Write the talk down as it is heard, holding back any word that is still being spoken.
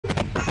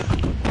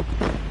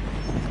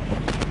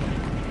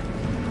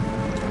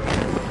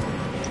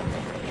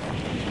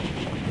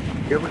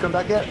You ever come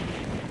back yet?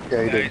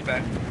 Yeah, he Yeah, did. he's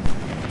back.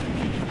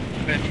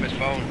 Playing from his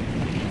phone.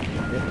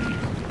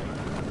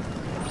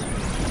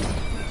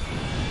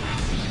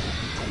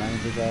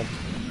 Good job.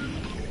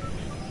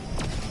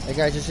 Hey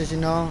guys, just as you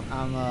know,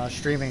 I'm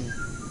streaming.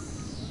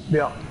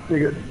 Yeah,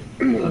 you're good.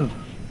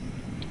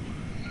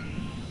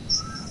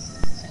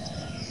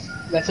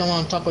 That's the one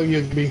on top of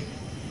USB.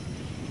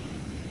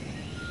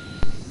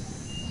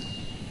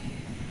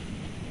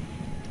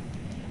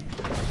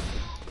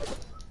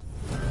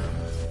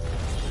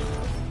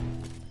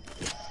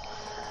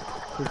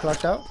 You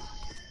clocked out?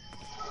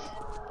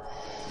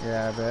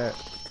 Yeah, I bet.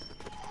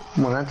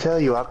 When I tell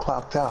you I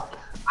clocked out,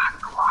 I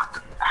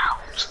clocked out.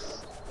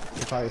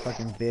 You probably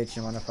fucking bitch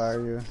and wanna fire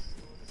you.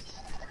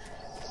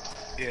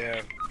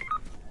 Yeah.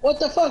 What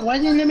the fuck? Why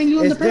didn't you let me do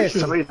the It's this.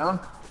 parachute? Somebody down?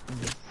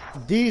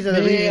 These are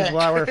the Yeah. reasons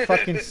why we're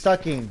fucking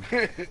sucking.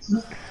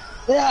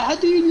 Yeah, how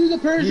do you do the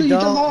parachute? You You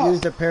jump don't off. use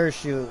the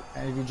parachute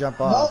and if you jump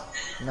off.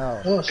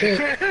 No. Oh shit.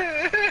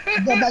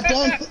 But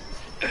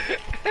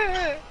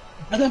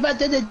then, what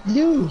did it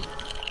do?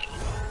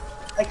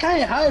 I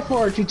kinda high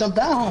for it to jump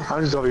down.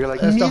 I'm just over here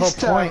like, That's the whole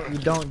Mister. point. You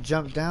don't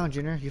jump down,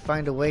 Junior. You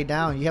find a way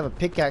down. You have a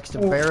pickaxe to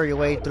bury your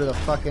way through the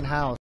fucking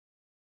house.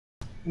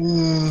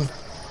 Mm.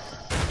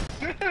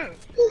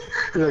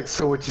 Like,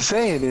 so what you're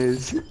saying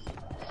is,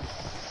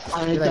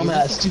 I'm a You're like,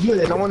 dumbass to do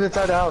it. no one's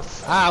inside the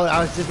house. Ah, I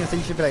was just gonna say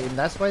you should be like, and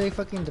that's why they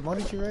fucking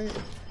demoted you, right?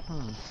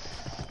 Hmm.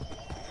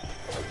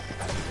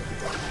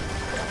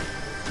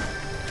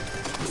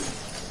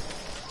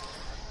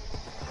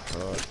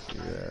 Oh,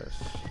 yes.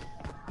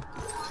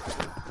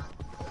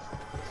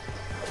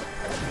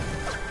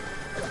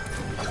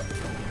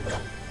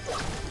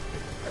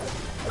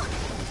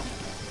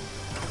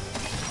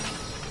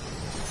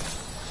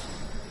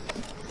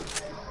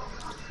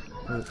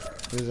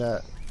 Who's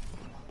that?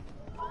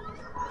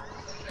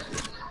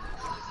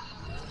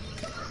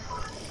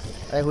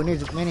 Hey, who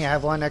needs a mini? I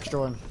have one extra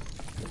one.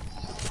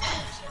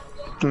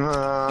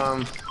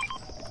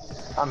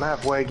 I'm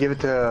halfway. Give it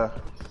to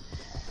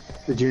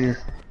the junior.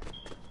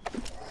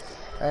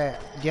 Hey,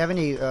 do you have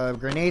any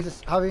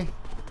grenades, Javi?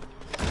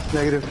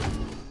 Negative.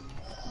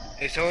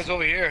 Hey, someone's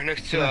over here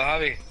next to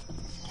Javi.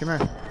 Come here.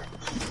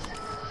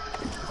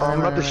 I'm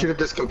about to shoot at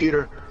this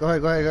computer. Go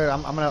ahead, go ahead, go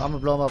ahead. I'm gonna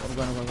blow him up. I'm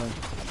going.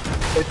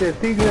 It's good.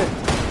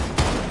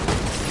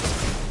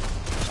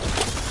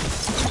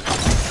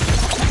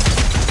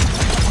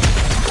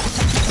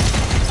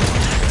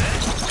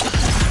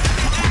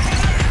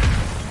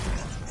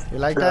 You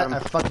like that? I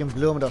fucking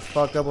blew him the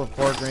fuck up with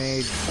 4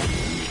 grenades.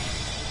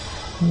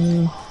 I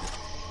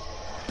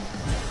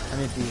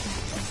need these.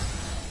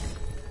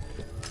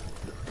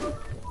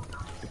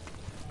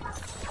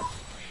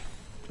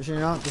 Just so you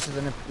know, this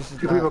is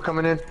Two people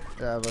coming in.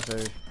 Yeah, I was about to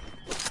say.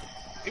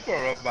 People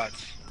are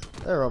robots.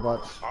 They're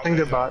robots. I think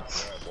they're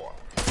bots.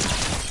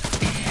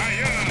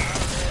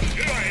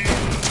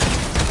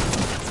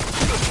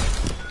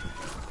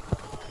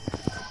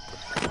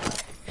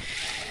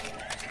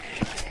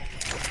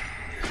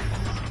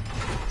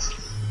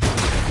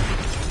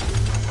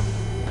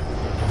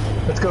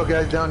 Let's go,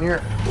 guys, down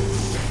here.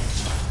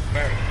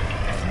 Where?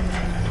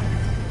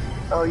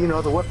 Oh, you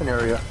know, the weapon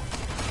area.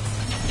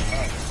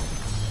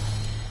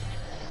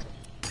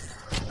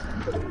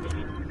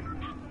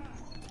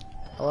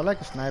 Oh, I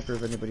like a sniper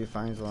if anybody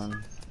finds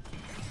one.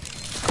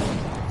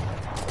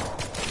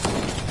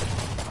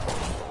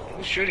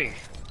 Who's shooting?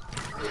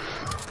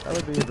 That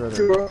would be your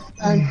brother.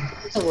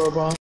 It's a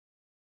robot.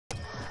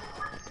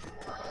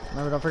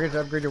 Remember, don't forget to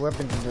upgrade your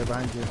weapons in there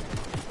behind you.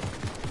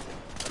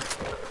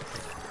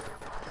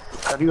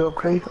 How do you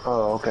upgrade?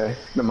 Oh, okay.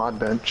 The mod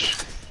bench.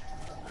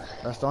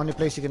 That's the only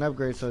place you can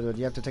upgrade, so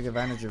you have to take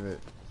advantage of it.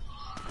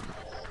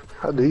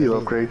 How do you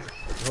upgrade?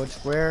 Hold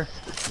square,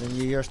 then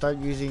you start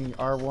using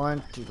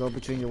R1 to go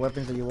between your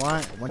weapons that you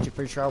want. Once you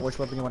figure out which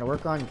weapon you want to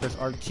work on, you press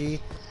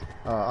RT,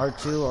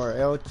 R2 or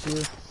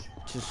L2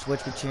 to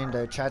switch between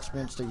the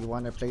attachments that you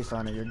want to place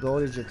on it. Your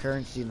gold is your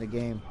currency in the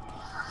game.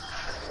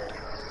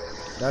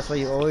 That's why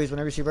you always,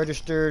 whenever you see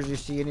registers, you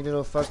see any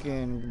little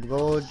fucking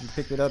gold, you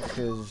pick it up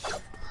because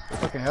it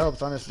fucking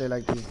helps, honestly.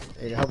 Like,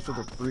 it helps with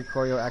the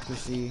recoil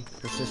accuracy,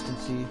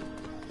 persistency.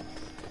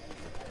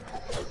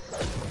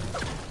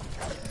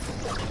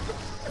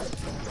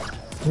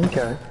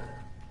 Okay.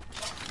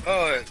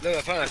 Oh, look,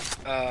 I found it.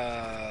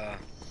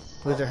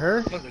 Was it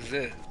her? What is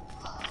it?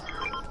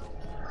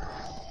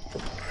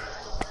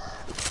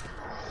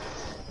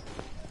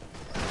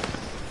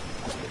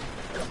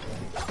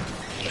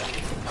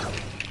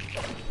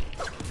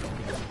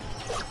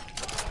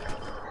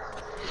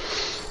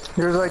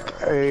 There's like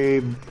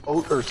a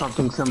boat or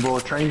something symbol,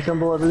 a train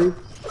symbol, I believe.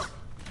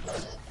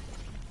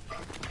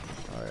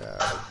 Oh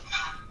yeah.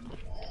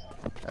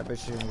 I bet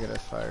she's gonna get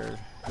us fired.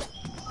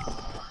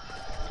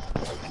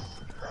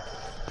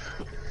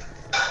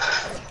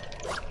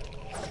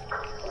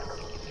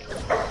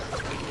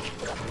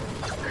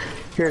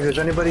 Here, does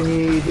anybody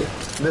need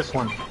this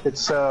one?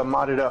 It's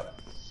modded up.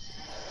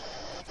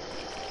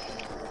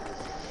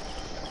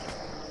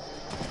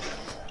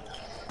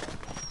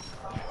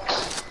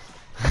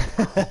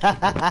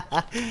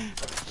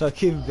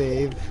 Fucking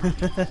babe.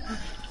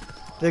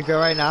 The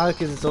girl right now,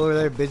 because it's over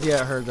there busy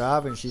at her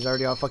job, and she's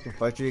already all fucking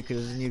frustrated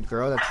because there's a new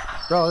girl.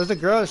 Bro, there's a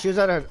girl. She was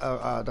at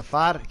the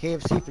FOD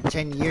KFC for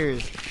 10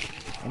 years,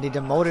 and they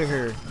demoted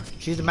her.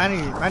 She's the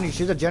manager.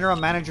 She's a general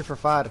manager for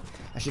FOD,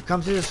 and she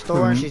comes to the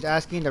store and she's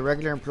asking the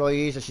regular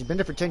employees that she's been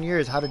there for 10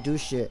 years how to do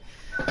shit.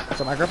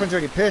 So my girlfriend's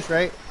already pissed,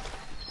 right?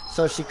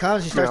 So she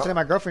comes, she starts telling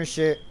my girlfriend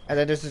shit, and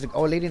then there's this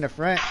old lady in the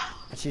front,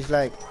 and she's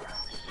like,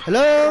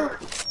 "Hello,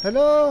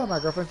 hello." And my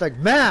girlfriend's like,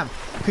 "Ma'am,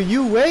 can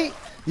you wait?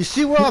 You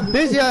see we're all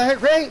busy out here,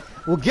 right?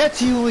 We'll get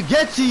to you when we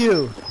get to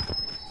you."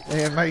 And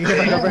you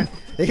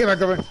hear my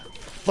girlfriend,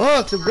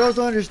 "Fuck, the girls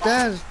don't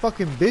understand. It's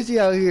fucking busy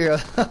out here."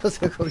 I was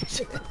like, "Oh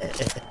shit."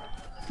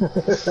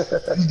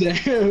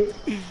 Damn.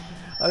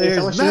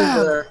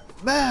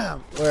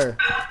 Ma'am, where?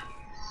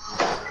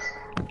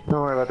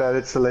 Don't worry about that.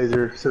 It's the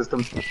laser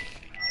system.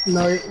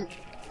 No.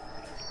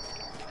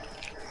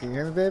 Can you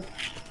hear me, babe?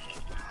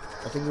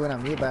 I think you went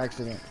on mute by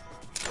accident.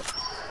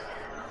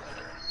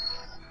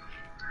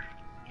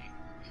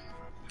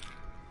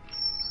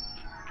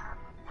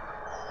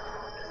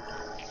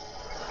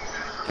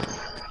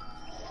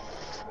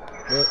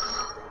 Yep.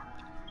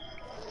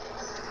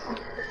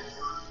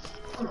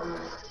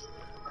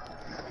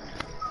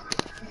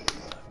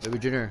 Baby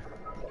Junior.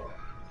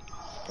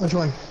 Which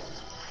one?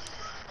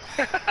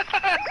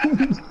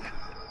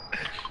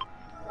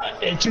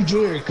 It's your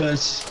junior,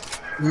 cuz.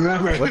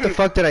 Remember. What the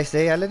fuck did I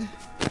say, Alan?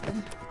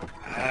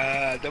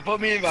 Don't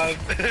put me involved.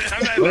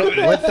 I'm not involved.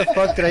 What the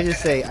fuck did I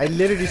just say? I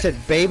literally said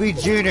Baby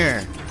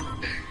Junior.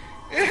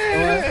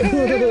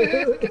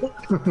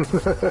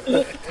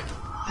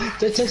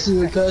 Just text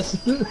you, cuz.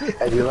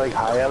 And you like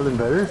High Island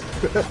better?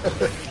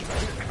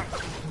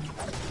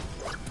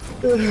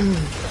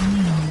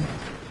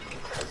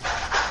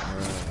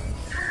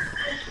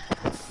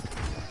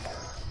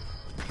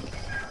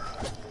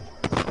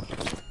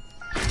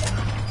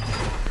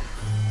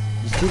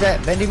 See that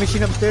vending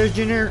machine upstairs,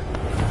 Junior?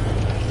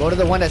 Go to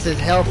the one that says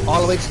help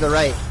all the way to the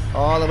right.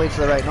 All the way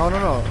to the right. No. The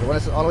one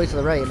that says all the way to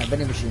the right in that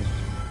vending machine.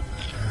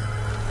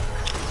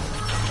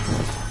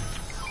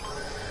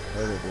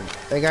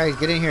 Hey guys,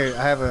 get in here.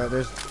 I have a,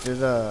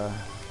 there's a,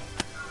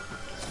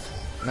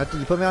 nothing,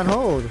 you put me on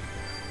hold.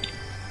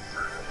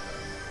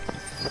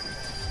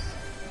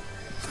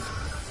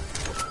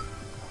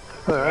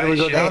 How do we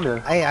go down there?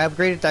 Hey, I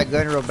upgraded that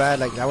gun real bad.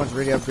 Like that one's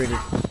really upgraded.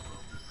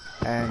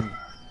 And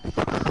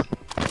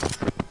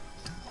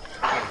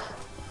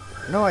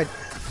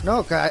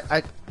no, cause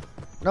I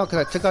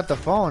took out the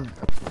phone.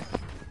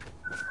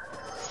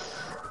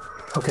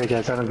 Okay,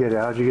 guys, I don't get it.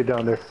 How'd you get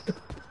down there?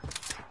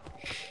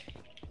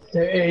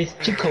 It's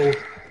too cold.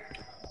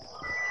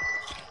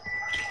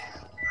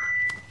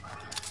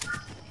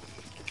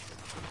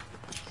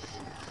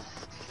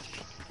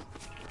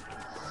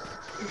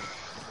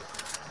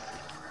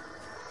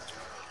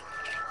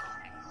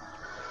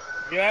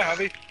 Yeah,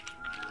 Javi.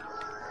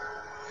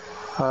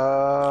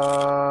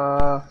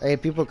 Hey,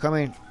 people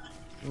coming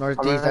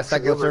northeast. Alright, That's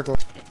that good circle.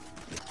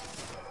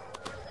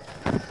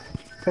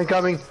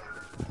 Incoming.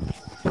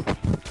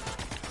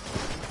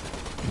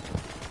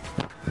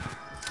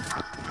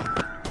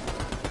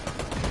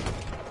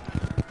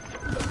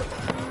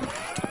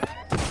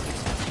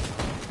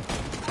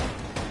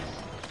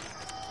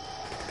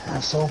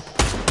 Asshole.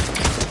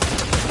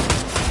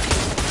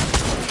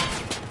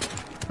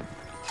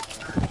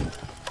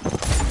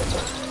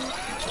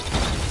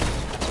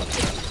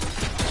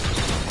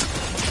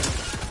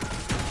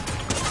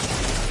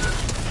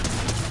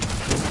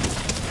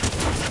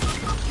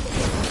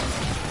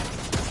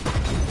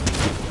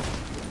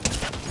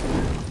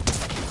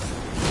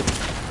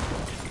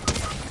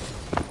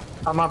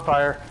 I'm on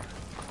fire.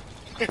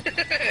 Yeah,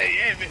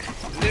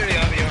 literally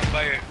I'll be on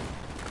fire.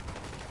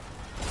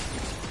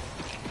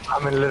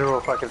 I'm in literal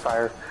fucking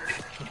fire.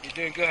 You're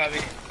doing good,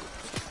 Javi.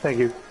 Thank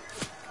you.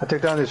 I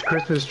took down this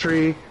Christmas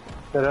tree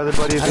that other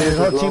buddy of There's his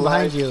a whole with team low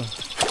behind light. you.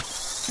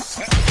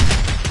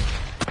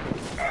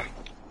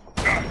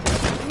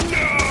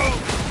 No!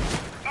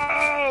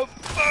 Oh,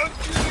 fuck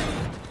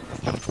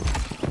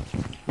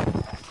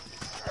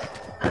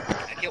you!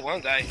 I killed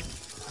one guy.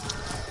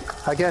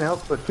 I can't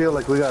help but feel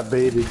like we got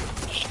baited.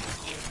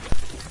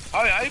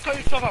 Oh yeah, how you call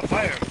yourself on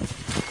fire?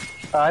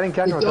 I didn't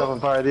catch myself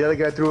on fire. The other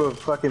guy threw a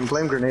fucking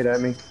flame grenade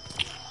at me.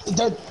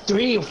 There are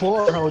 3 or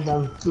 4 of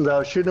them. I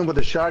was shooting him with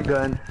a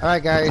shotgun.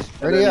 Alright guys,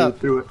 and ready then up. he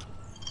threw it.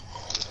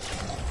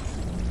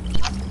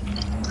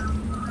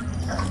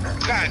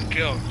 Got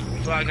killed.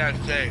 That's all I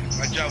gotta say.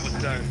 My job was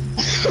done.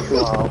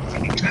 Wow.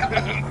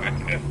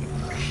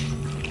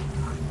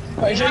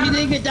 Are you sure you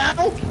didn't get down?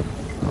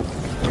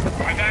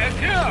 I got a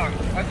kill.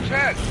 I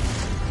checked.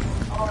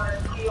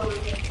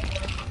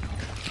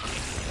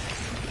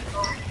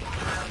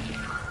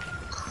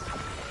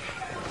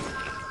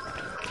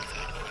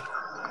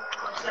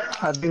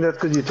 I think that's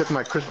because you took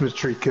my Christmas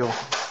tree kill.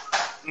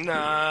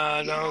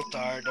 Nah, don't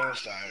start. Don't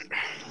start.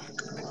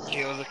 A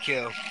kill's a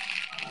kill.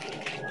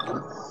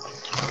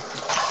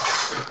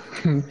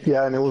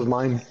 Yeah, and it was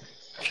mine.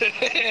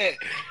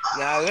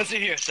 Nah,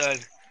 listen here, son.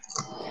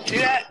 See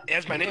that? It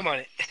has my name on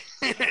it.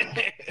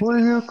 What are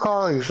you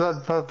calling,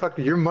 son?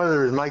 Motherfucker, your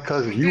mother is my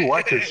cousin. You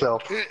watch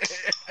yourself.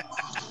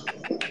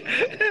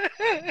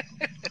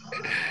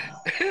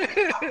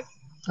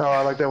 Oh,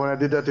 I like that when I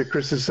did that to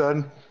Chris's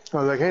son. I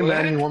was like, hey,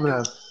 man, you want me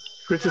to...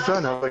 Chris's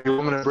son, I was like, you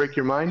want me to break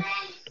your mind?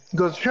 He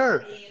goes, sure.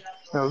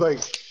 And I was like,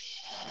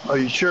 are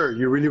you sure?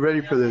 You're really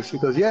ready for this? He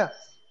goes, yeah.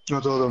 I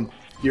told him,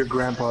 your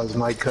grandpa is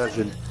my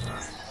cousin.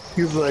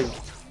 He was like,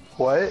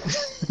 what?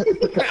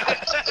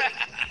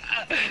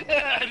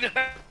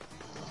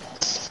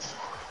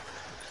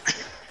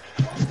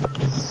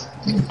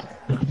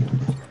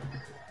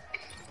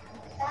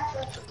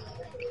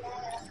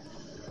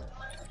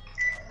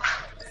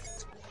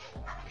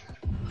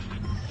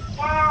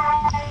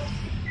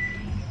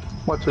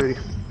 What, sweetie?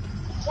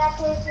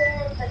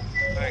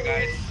 Alright,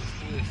 guys.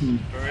 Let's do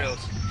this. For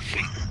reals.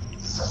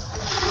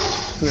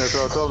 Yeah,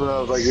 so I told him, I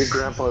was like, your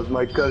grandpa is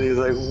my cousin. He's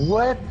like,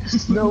 what?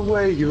 No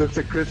way. He looks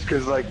at Chris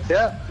like,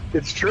 yeah,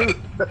 it's true.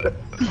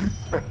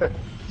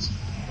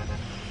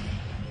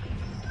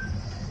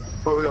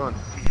 Where we going?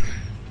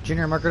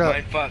 Junior, mark it up.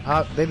 My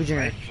fuck. Baby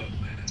Junior. My fuck.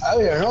 Oh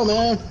yeah, no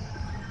man.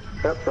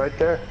 Yep, right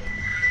there.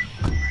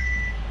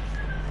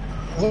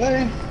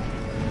 Okay.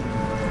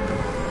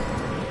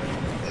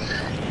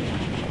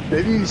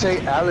 Maybe you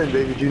say Alan,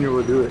 Baby Junior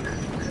will do it.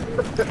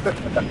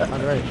 All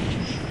right.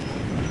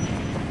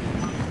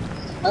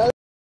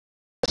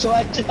 So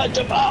I touch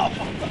him off.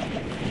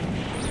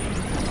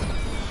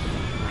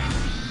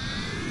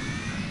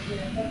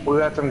 We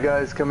got some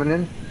guys coming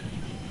in.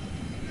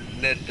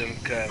 Let them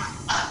come.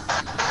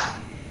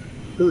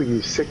 Ooh,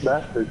 you sick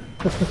bastard.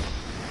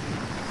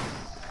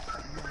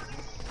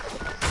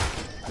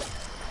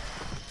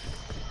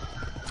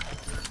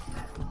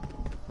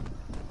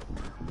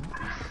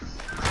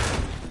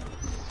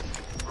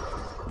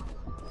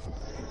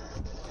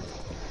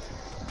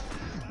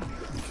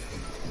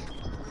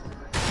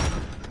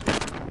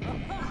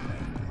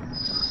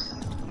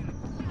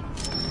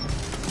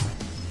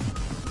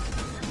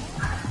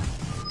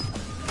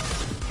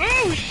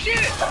 Oh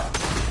shit!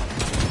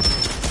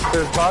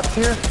 There's bots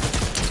here?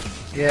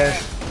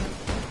 Yes.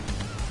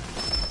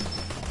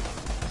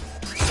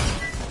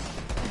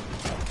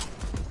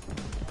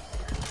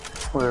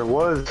 Well, there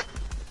was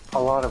a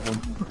lot of them.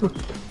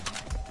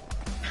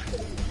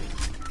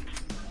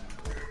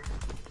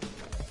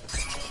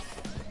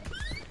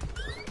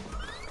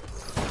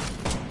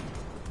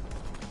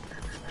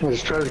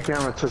 Let's try the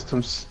camera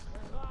systems.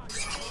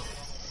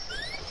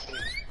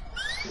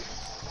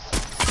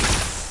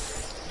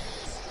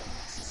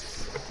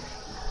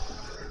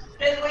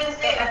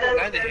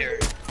 Landed here.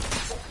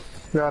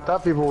 Yeah, I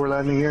thought people were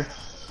landing here.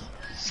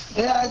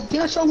 Yeah, I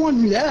guess I want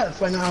to do that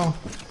for now.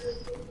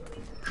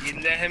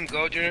 You let him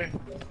go, Junior?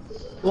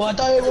 Well, I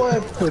thought it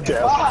would. Good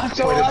job.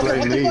 So Way to I play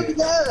what the me. fuck is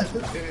that?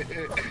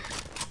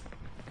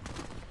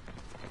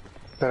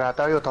 But I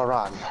thought you to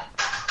run.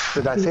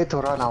 Did I say to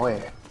run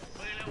away?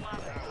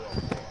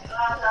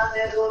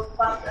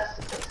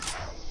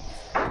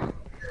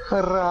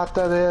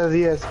 Rata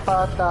de 10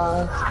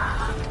 patas.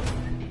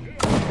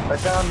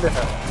 Down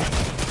there.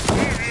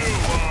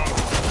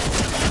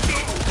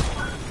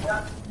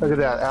 Look at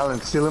that,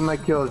 Alan, stealing my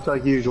kills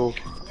like usual.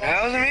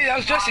 That wasn't me, that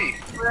was Jesse.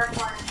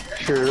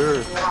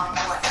 Sure.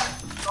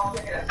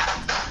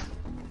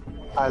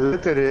 I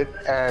looked at it,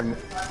 and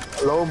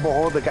lo and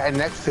behold, the guy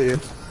next to him,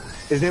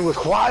 his name was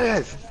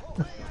Juarez.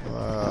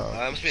 Wow.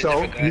 That must be a So,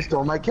 different guy. he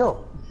stole my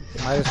kill.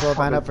 Might as well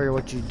find out for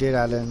what you did,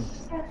 Alan.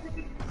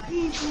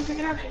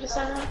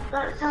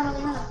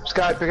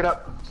 Sky, pick it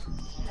up.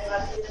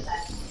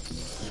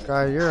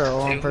 Sky, you're our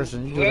own Dude,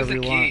 person. You who do has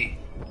whatever the you want. key?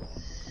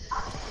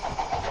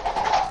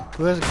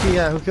 Who has the key?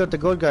 Yeah, who killed the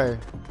gold guy?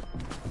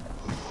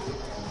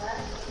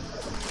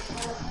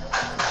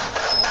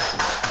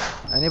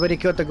 Anybody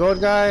killed the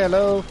gold guy?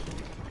 Hello?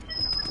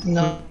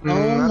 No, Not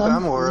that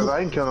I'm no. aware of. I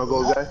didn't kill no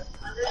gold guy.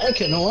 I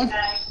can't no one.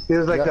 He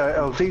was like Yep. the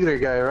El Tigre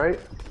guy, right?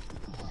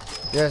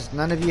 Yes,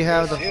 none of you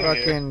have the Yeah.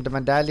 fucking the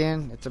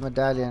medallion. It's a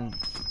medallion.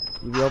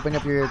 If you open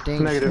up your thing,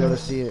 you'll be Negative. able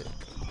to see it.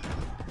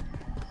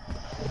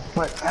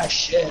 What? Ah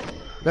shit.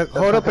 Look,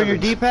 hold up on your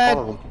cousin. D-pad.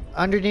 All of them.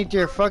 Underneath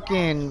your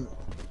fucking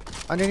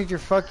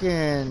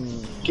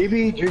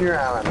GB Junior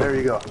Allen. There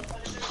you go.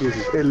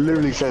 Jesus. It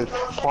literally says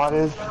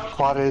Juarez,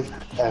 Juarez,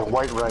 and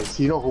White Rice.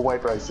 You know who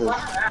White Rice is?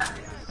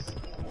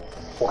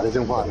 Juarez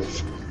and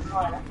Juarez.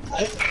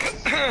 Almighty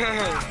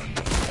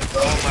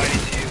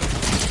to you.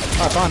 Oh,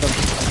 I found him.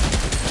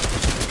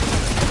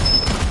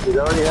 He's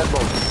already had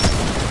both.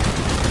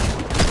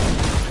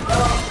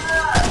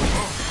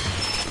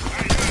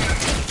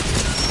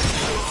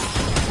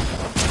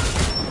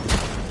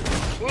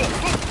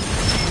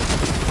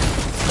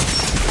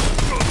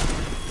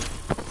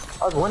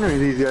 I was wondering who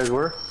these guys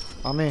were.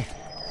 On me.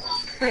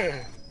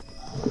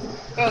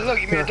 Oh look,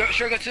 you made a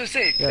shortcut to the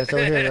safe. Yeah, it's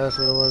over here. That's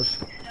what it was.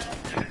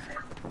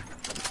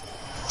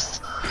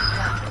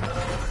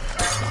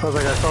 I was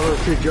like, I saw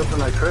those two jumping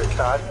like crit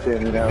shots,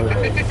 and you know.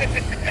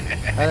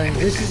 Alan,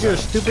 this is your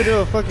stupid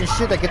little fucking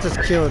shit that gets us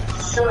killed.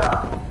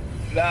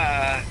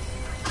 Nah.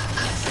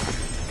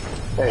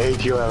 I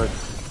hate you, Alex.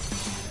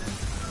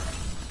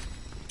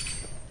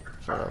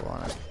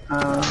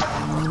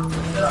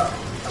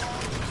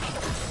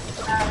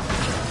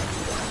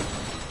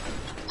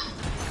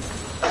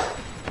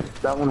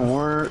 That one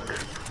work.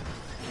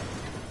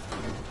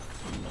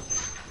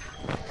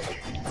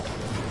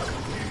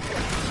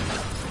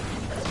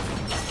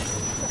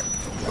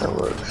 That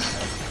works.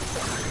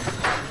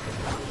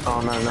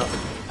 Oh no, no.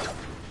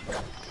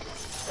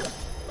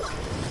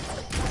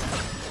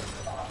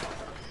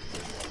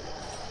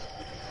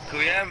 Could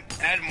we add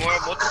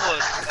multiple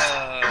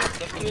stuff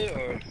to it,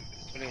 or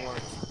what do you want?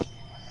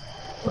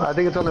 I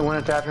think it's only one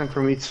attachment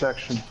from each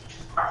section.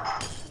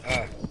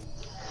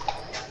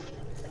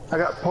 I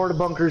got porta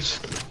bunkers.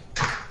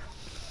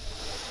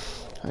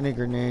 I need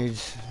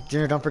grenades.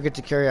 Junior, don't forget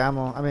to carry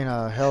ammo. I mean,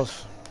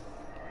 health.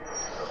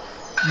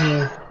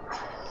 Yeah.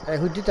 Hey,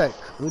 who did that?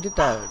 Who did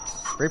that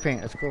spray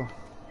paint? That's cool.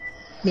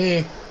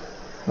 Me.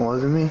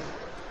 Wasn't me.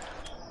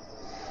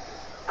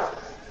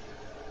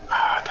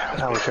 Ah, damn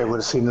it, I wish I would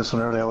have seen this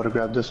one earlier. I would have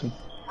grabbed this one.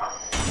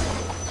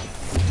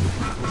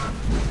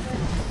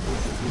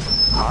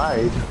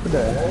 Hide? What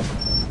the heck?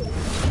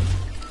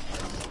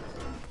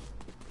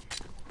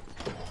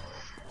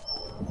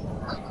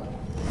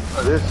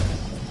 Oh, this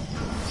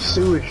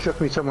sewage took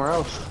me somewhere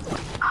else.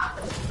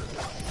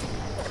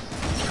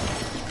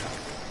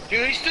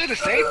 Dude, he's still the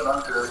same?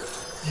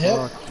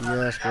 Yep. Fuck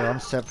yes, bro. I'm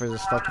set for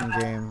this fucking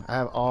game. I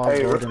have all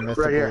Hey, gold and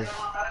right here.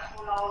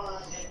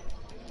 mythicals.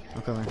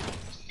 I'm coming.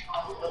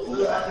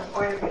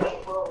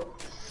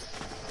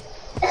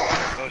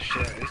 Oh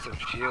shit, it's some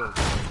shields.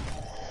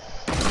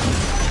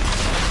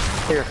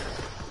 Here.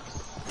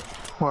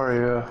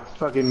 Or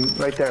fucking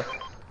right there.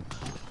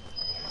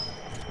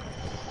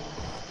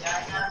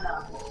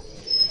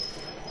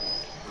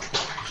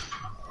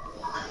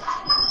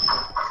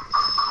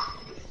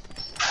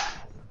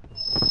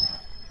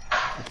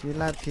 If you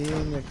like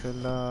pina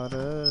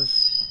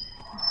coladas,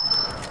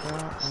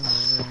 out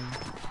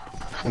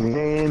in the rain.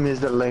 Name is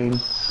the lane.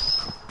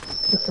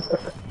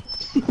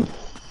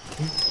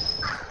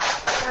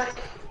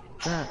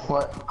 Junior,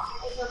 What?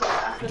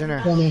 Junior,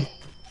 Tell me.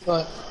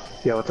 What?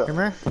 Yeah, what's up? come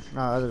here.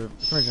 No, other. Come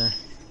here, Junior.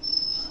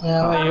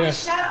 Yeah, right here.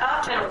 Shut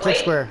up and Click wait.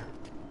 square.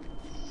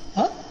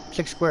 Huh?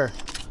 Click square.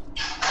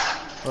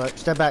 Alright,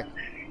 step back.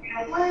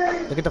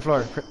 Look at the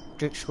floor.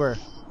 Click square.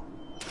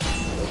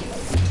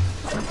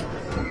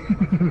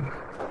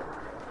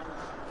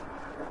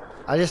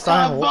 I just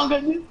saw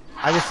him.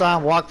 I just saw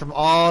him walk from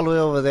all the way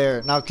over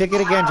there. Now kick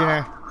it again,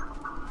 Junior.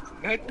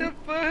 What the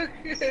fuck?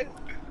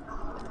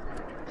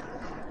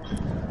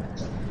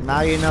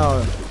 Now you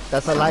know.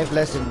 That's a life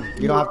lesson.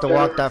 You don't have to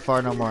walk that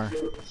far no more.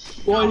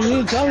 Well, you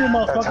didn't tell me,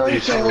 That's how you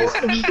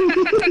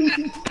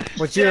motherfucker.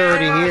 But you're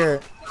already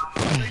here.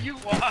 You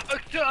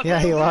walked up. Yeah,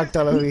 he walked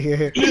all over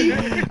here.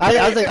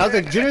 I was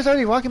like, Junior's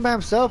already walking by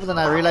himself, and then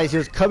I realized he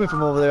was coming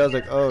from over there. I was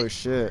like, oh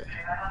shit.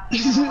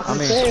 I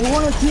mean, Hey,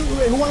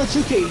 who won a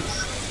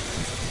suitcase?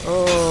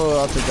 oh,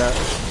 I'll take that.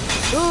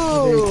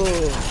 Oh,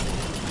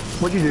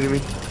 What'd you do to me?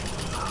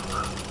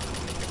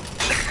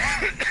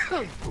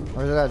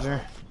 where's it at,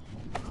 Junior?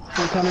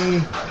 I'm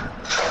coming.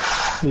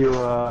 You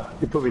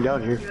put me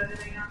down here.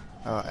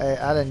 Oh, hey,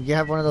 Alan, you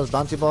have one of those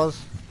bouncy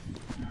balls?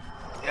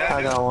 Yeah,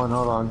 I got one.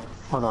 Hold on.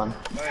 Hold on.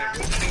 Alright,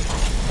 what's it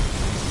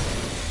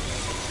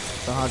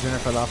Somehow Junior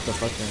fell off the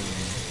fucking.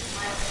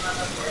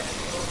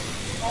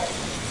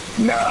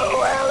 No,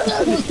 Alan.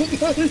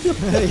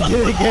 You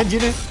did it again,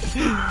 Junior?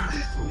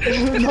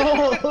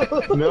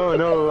 No.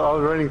 No, I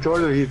was running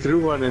towards him. He threw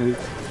one and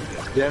he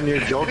damn near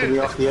jolted me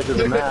off the edge of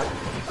the map.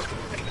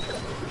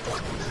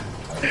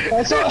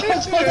 That's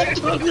what I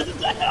told you.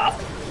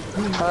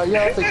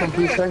 Yeah, I'll take some,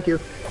 please. Thank you.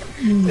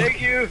 do?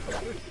 Thank you.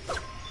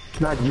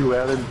 Not you,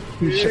 Alan.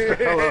 You shut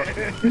the hell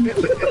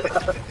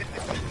up.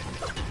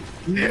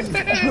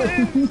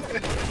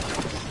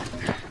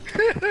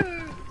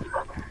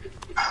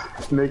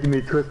 Making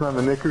me twist my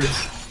knickers.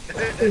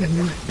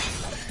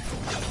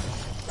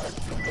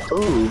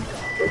 Ooh.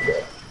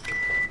 Okay.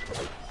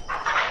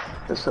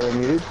 That's what I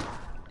needed.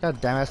 God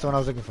damn it, that's the one I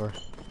was looking for.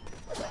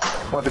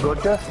 Want the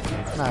gold chest?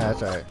 Nah,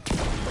 that's alright.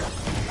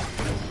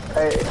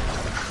 Hey.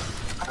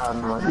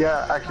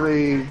 Yeah,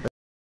 actually,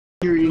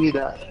 you really need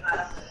that.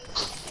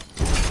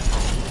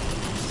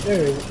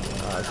 There it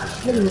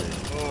is.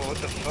 Oh, what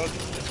the fuck?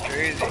 That's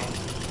crazy.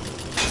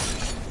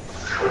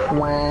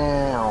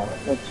 Wow,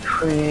 that's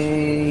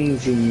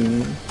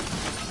crazy.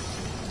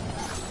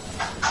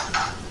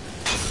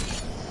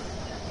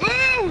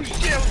 Oh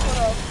shit, what's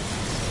up?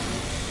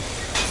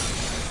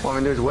 Well, I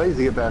mean, there's ways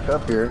to get back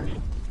up here.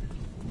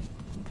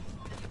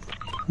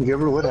 You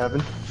ever what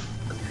happened?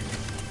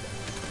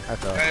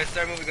 That's all. Alright,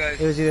 start moving, guys.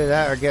 It was either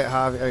that or get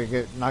Javi or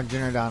get knock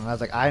Junior down. And I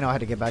was like, I know how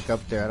to get back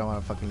up there. I don't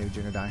want to fucking leave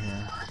Junior down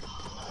here.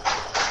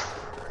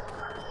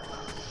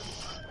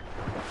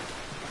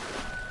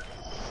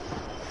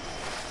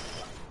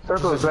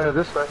 Circle is better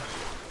this way.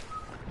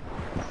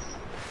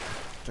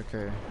 It's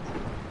okay.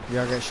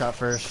 Y'all get shot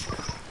first.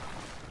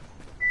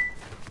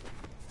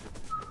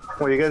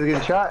 Well, you guys are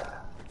getting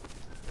shot?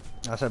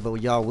 I said, but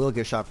y'all will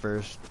get shot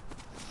first.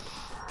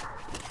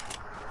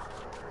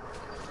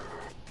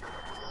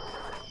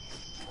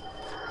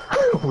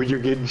 when you're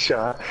getting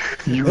shot.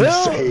 You Yeah.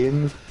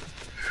 saying?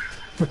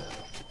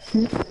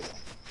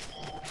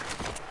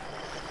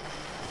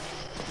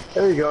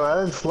 There you go,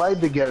 Alan.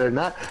 Slide together,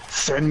 not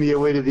send me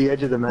away to the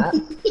edge of the map.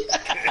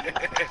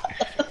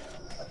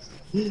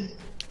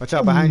 Watch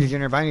out, behind you,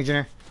 Junior. Behind you,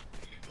 Junior.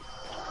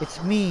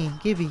 It's me,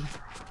 Gibby.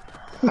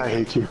 I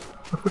hate you.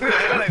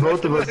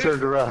 Both of us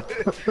turned around.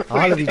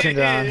 All of you turned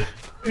around.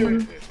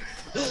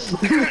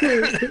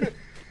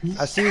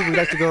 I see we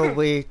like to go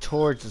way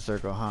towards the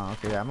circle, huh?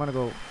 Okay, I'm gonna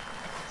go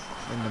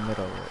in the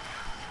middle of it.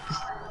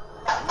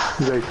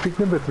 He's like, pick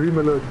number 3,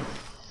 my lord.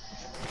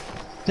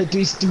 The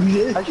three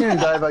students. I shouldn't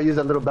die if I use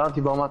that little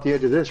bounty bomb off the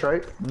edge of this,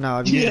 right? No,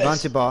 if you use the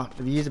bouncy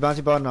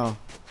ball, no.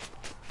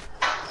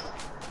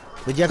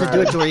 But you have to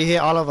do it to where you hit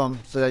all of them,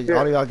 so that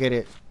all of y'all get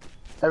it.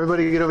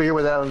 Everybody get over here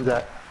where Alan's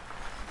at.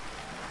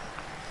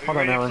 Hold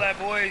on, Ready, Alan. flat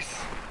boys.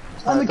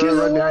 I'm the throw it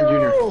killer. right behind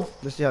Junior.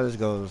 Let's see how this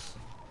goes.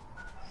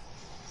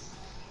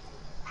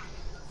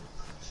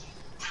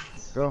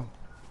 Go.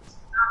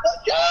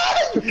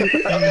 I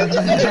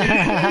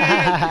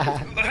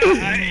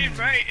ain't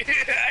right.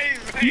 I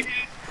ain't right.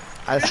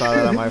 I saw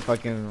that on my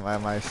fucking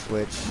my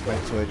Twitch.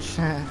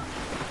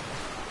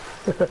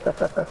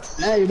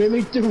 Hey, you made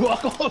me to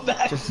walk all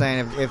back. Just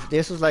saying, if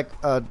this was like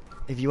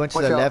if you went to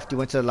Watch the out. left, you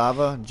went to the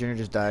lava, Junior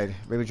just died.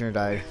 Baby Junior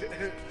died.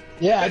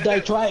 Yeah, I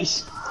died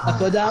twice. I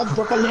fell down,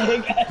 broke a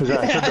leg. I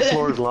said the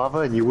floor is lava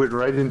and you went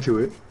right into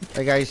it.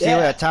 Hey guys, you see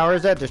where that tower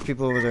is at? There's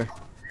people over there.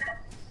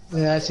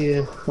 Yeah, I see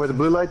it. Where the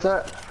blue light's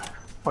at?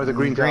 Or the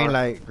green Green tower?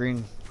 light,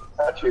 green.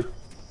 Got you.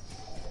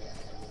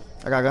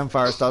 I got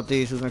gunfire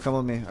southeast. Who's gonna come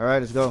with me? All right,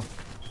 let's go.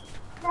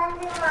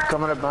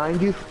 Coming up behind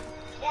you?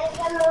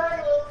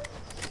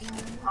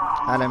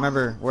 And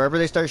remember, wherever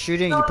they start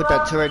shooting, you put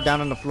that turret down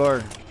on the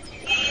floor.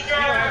 You're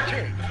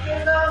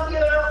so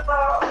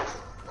beautiful.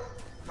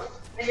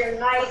 And you're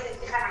nice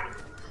and kind.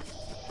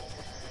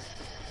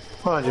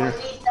 Hold on, Junior.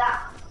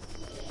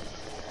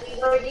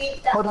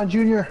 Gordita. Hold on,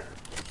 Junior.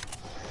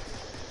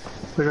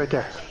 Wait right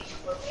there.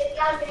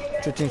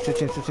 Two teams.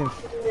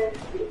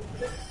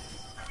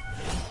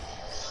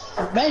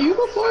 Man, you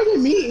go forward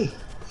than me.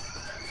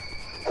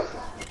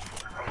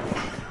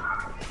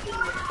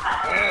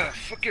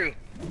 Fuck you.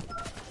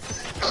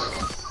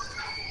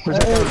 Where's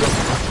that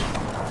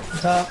guy?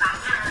 Top.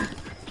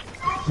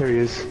 There he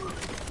is.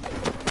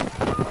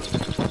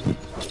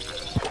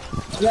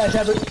 Yeah,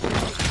 tap it.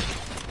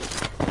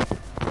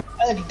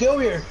 Hey, get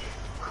over here.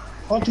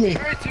 On to me.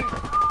 Try to.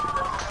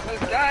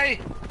 Let's die.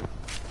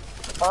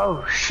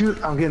 Oh, shoot.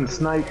 I'm getting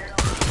sniped.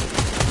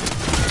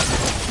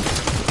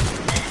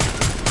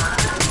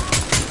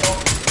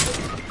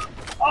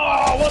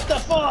 Oh, what the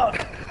fuck?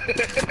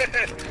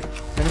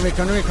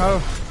 Come to me,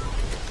 Carl.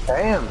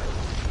 Damn.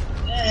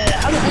 Yeah,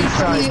 how do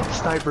you see?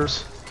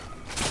 Snipers.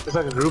 It's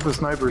like a group of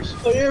snipers.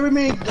 Oh, here with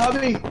me,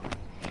 Gabby.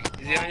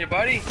 Is he on your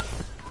body?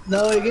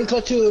 No, you can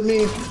clutch you with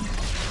me.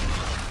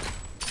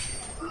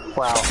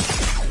 Wow.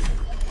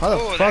 How the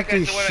Oh, that fuck do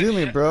you guy's the one shoot that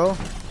me, shot- bro?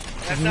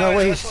 That's no not-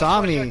 way he that's saw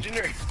what- me. You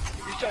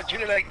shot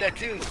Junior like that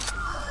too.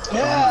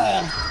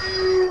 Yeah.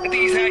 I think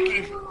he's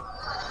hacking.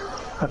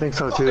 I think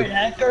so Fucking too.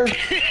 hacker.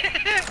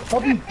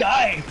 Hope you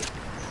die.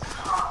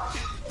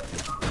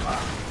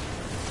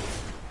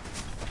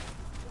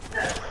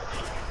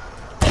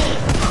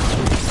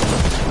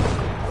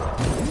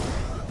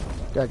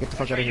 Yeah, get the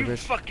fuck out of here, You bitch.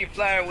 fucking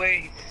fly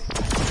away.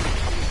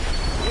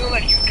 We don't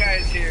like you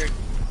guys here.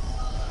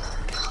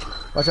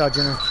 Watch out,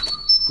 Junior.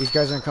 These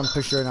guys are gonna come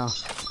push you right now.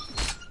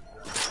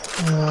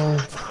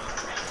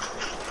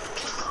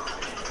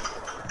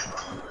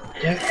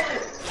 Yeah.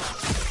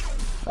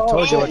 I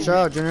told you, Oh, watch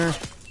out, Junior.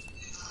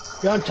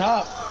 you're on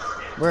top.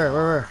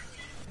 Where?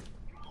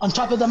 On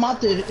top of the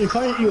mountain, in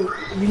front of you.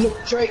 If you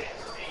look straight.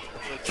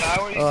 The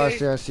tower, you Oh, I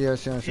say?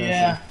 see.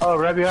 Yeah. Oh,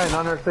 right behind,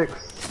 on our 6.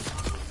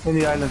 In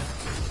the island.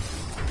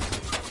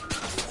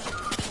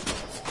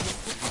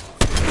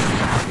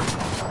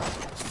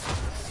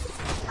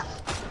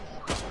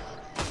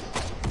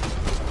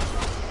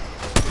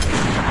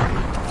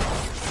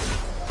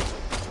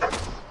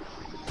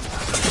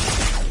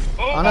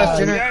 Oh, On us,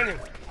 Junior. behind him.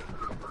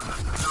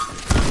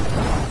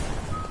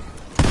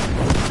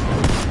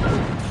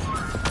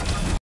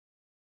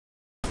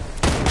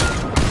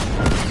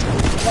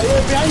 Oh,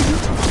 yeah, behind you.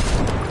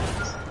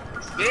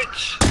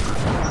 Bitch.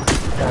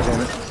 God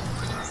damn it.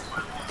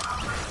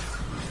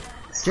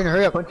 Junior,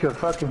 hurry up. Bunch of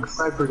fucking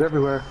snipers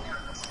everywhere.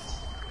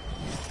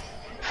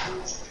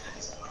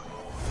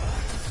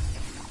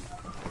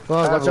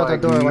 Whoa, watch out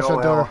like the door, watch no out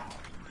the door. hell.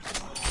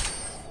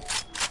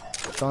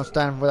 Don't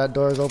stand where that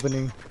door is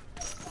opening.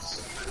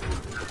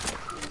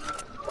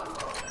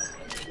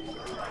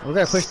 We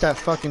gotta push that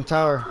fucking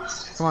tower.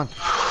 Come on.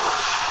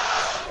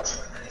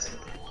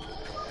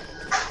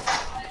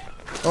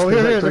 Oh,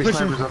 There's here, like they're 3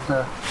 pushing. snipers up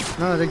there.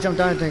 No, they jumped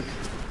down, I think.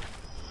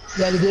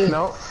 Yeah, they did.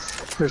 No,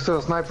 there's still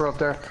a sniper up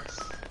there.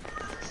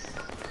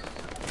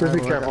 Just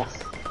be Alright, careful. Oh,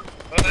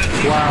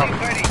 there's Wow,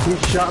 fighting.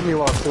 he shot me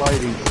while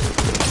sliding.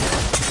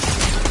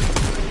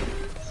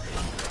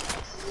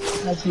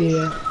 I see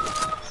it.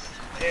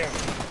 Damn.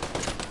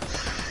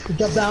 You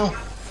jump down.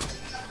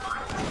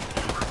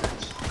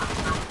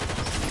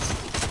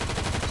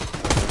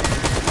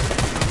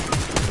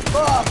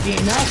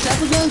 Fucking now,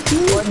 Sapper gun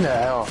too? What in the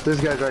hell? This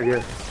guy's right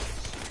here.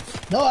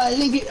 No, I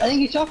didn't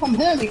get shot from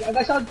him. I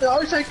got shot the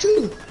other side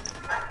too.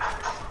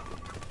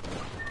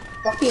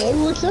 Fucking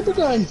everywhere Sapper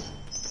gun.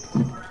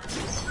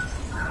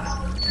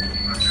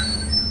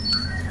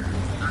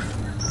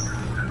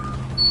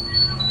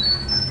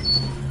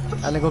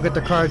 Alan, go get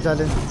the cards,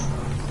 Alan.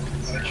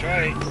 I'll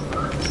try.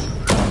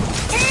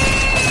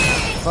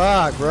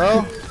 Fuck,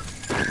 bro.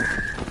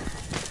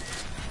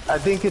 I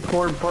think it's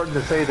more important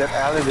to say that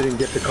Alan didn't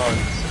get the cards.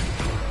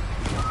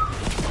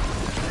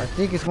 I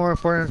think it's more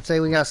important to say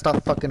we gotta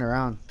stop fucking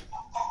around.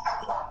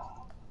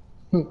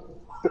 I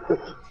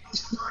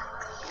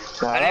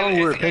don't know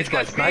we were pinched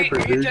by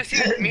snipers, dude.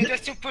 Me and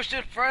Justin pushed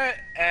in front,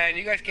 and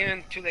you guys came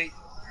in too late.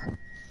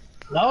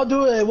 No,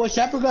 dude, it was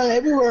Sapper gun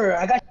everywhere.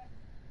 I got.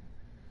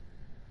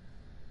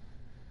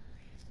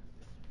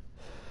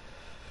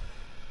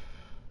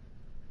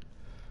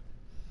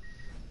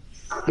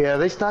 Yeah,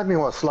 they sniped me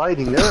while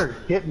sliding. They're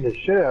hitting the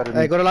shit out of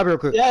me. Hey, go to the lobby real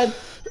quick. Yeah.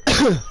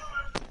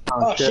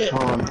 Oh, shit. shit.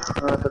 Hold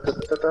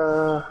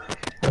on.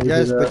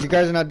 Yes, but you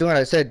guys are not doing it.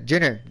 I said,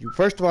 Jenner,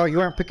 first of all, you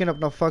weren't picking up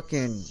no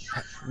fucking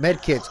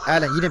med kits.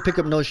 Alan, you didn't pick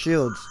up no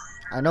shields.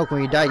 I know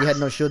when you died, you had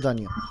no shields on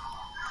you.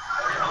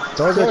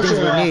 Those are the things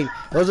we need.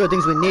 Those are the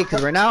things we need,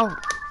 because right now,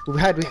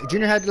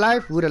 Junior had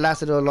life, we would have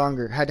lasted a little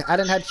longer. Had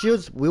Alan had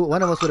shields,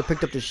 one of us would have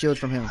picked up the shields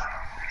from him.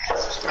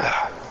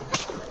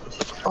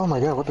 Oh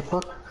my god, what the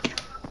fuck?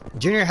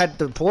 Junior had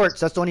the ports.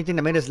 That's the only thing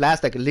that made us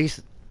last like at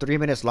least 3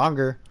 minutes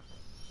longer.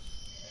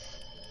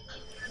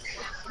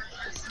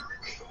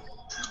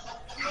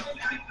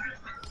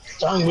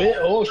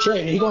 Oh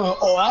shit, he going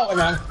all out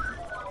now.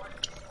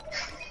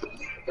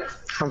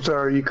 I'm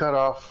sorry, you cut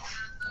off.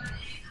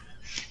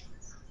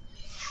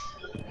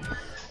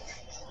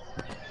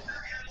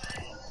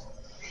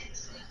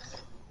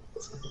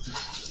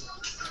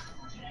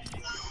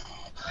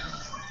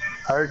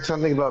 I heard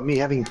something about me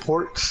having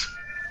ports.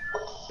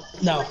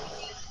 No.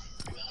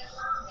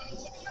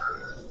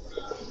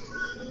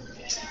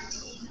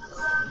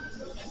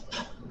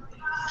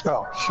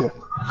 Oh shit.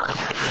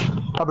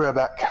 I'll be right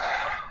back.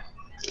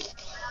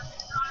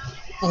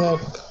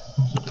 Okay.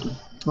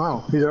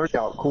 Wow, he's already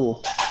out.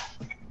 Cool.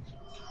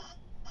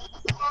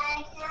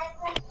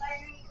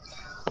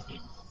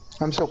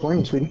 I'm still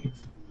playing, sweetie.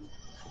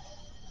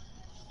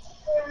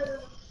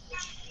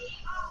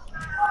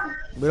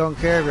 We don't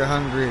care if you're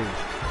hungry.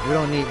 We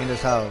don't eat in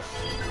this house.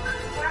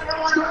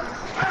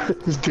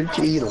 Did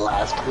you eat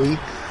last week?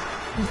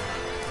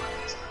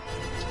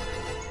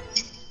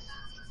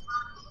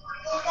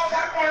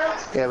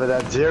 Yeah, but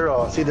that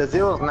zero. See, the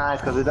zero's nice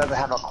because it doesn't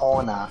have a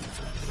corner.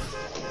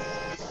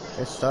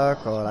 It's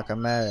circle like a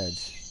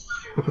marriage.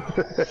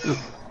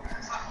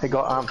 They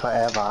go on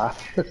forever.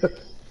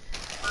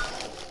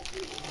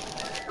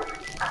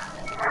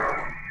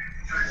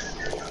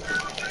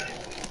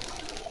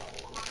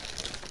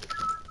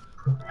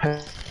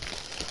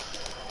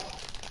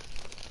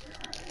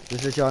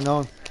 Just let y'all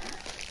know,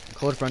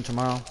 cold front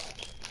tomorrow.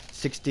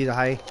 60 the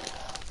high.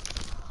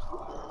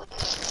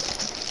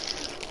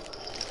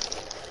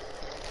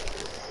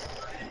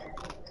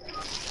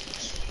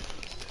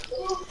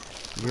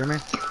 You hear me?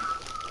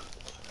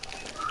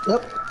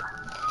 Yep.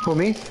 For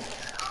me?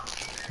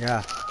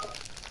 Yeah.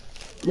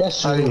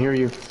 Yes, I sir. didn't hear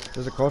you.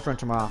 There's a cold front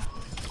tomorrow.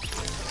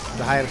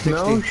 The high of 60.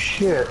 No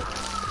shit.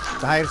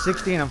 The high of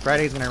 60 and on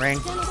Friday it's gonna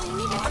rain.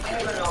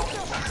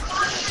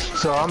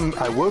 So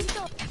I whooped.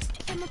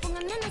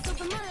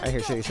 I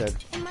hear shit you said.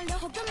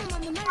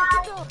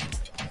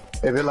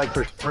 If it like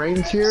for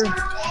rains here,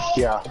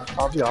 yeah,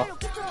 I'll be off.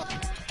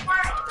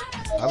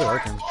 I'll be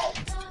working.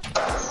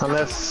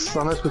 Unless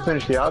we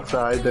finish the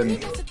outside, then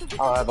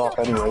I'll have off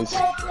anyways.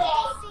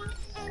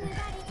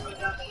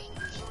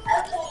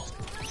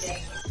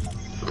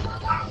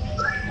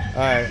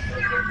 Alright.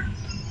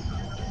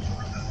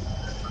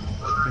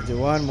 Let's do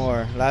one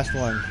more. Last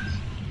one.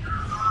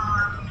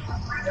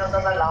 I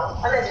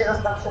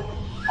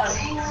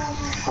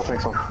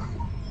think so.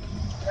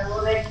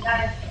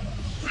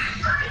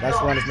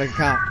 Last one. Let's make it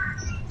count.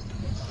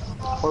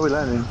 Where are we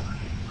landing?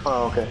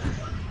 Oh, okay.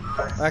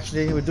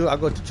 Actually, I'll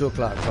go to 2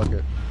 o'clock. Fuck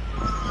it.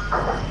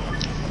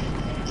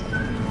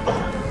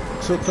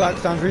 2 o'clock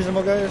sounds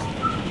reasonable, guys?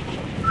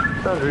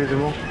 Sounds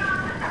reasonable.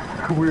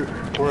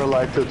 We're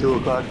alive till 2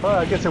 o'clock. Oh,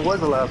 I guess it was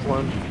the last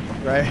one.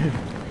 Right?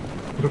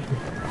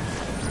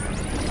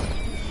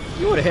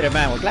 You would have hit a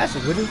man with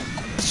glasses, would you?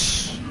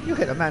 You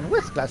hit a man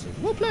with glasses.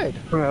 Well played.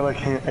 Well,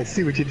 I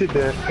see what you did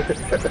there.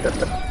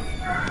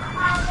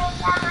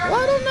 Well,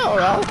 I don't know,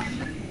 Ralph.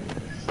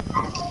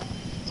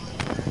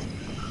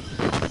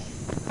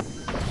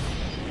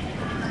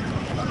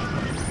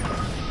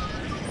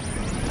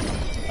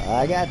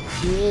 I got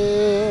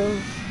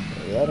chills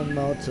that are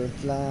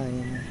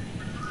multiplying.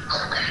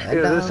 Yeah,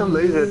 there's some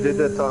lady that did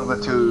that song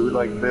but to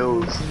like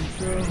bills.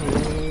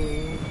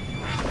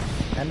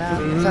 And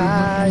I'm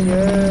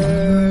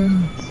tired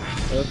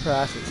of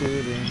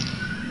prostituting.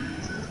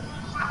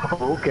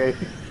 Oh, okay.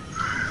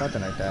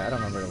 Something like that. I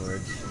don't remember the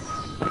words.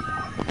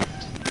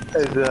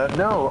 Is,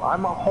 no,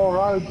 I'm a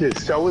horologist.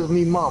 So was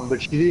me mom,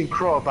 but she didn't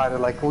crow about it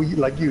like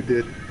you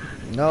did.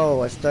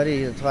 No, I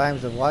study the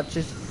times of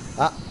watches.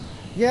 Ah,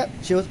 yep,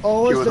 she was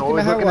always She was looking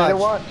always at her looking at her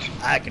watch. watch.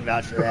 I can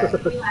vouch for that.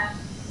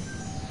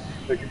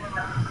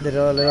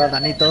 little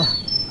nanito.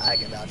 I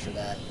can vouch for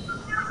that.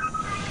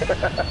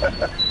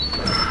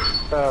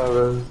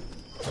 Man.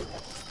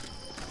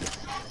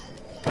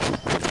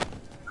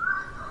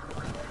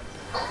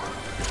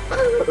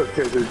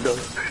 Okay, there's no.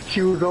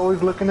 She was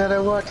always looking at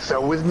her watch.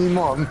 So was me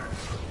mom.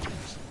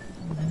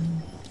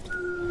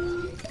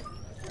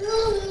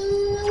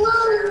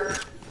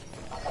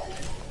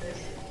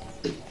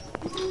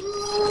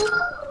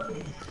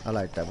 I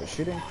like that, but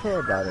she didn't care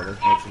about it as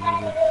much as you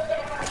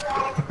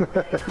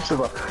did. It's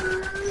about-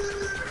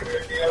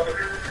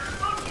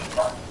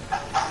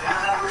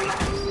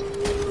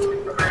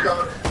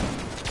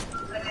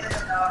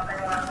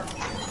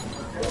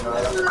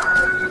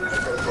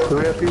 Do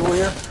we have people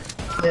here?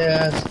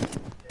 Yes.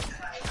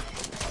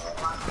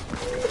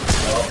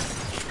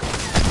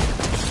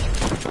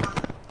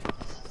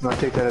 No, I'll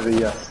take that as a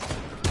yes.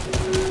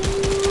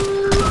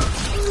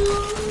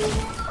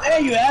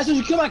 Hey, you assholes!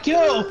 You killed my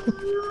kill.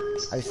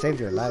 I saved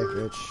your life,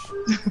 Rich.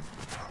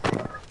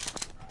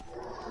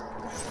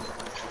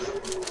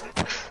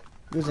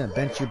 He was gonna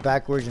bend you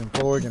backwards and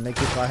forwards and make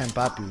you call him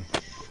Papi.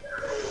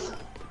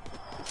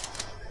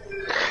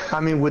 I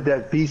mean, would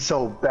that be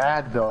so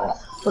bad though?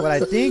 What I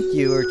think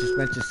you were just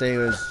meant to say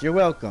was, "You're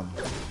welcome."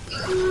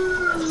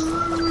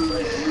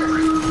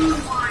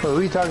 Who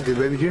are you talking to,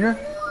 Baby Junior?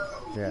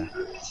 Yeah.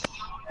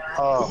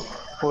 Oh,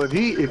 well, if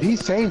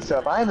he's saying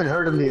stuff, I haven't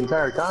heard him the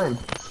entire time.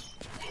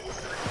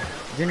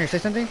 Junior, say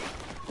something?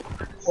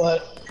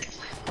 What?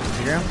 Did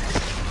you hear him?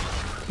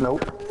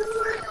 Nope.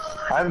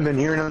 I haven't been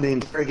hearing him the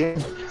entire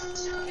game.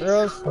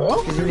 Girls?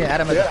 Because you need to add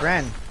him as a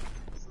friend.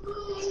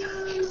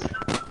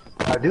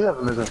 I do have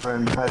him as a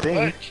friend, I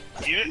think.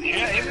 What? You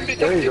haven't been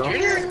There talking you to go.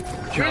 Junior?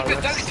 Junior's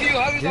been talking to you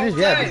how this Junior's,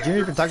 whole yeah, time? but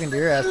Junior's been talking to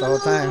your ass the whole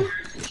time. So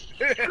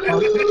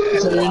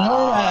you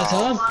know that,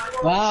 huh?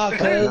 Wow,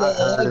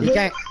 cuz You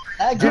can't.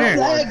 Junior,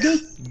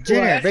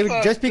 Junior, baby,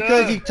 just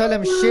because you tell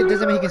him shit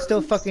doesn't mean he can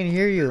still fucking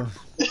hear you.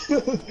 I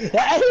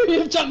hear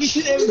him talking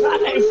shit every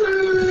time.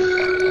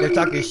 They're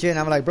talking shit, and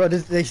I'm like, bro,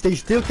 they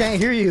still can't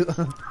hear you.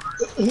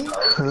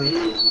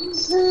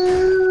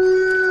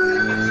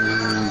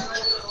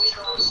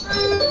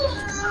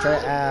 Try,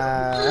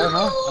 I don't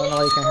know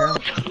why you can't hear him.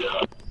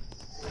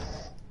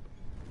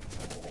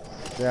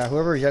 Yeah,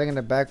 whoever's yelling in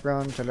the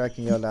background, tell her I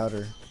can yell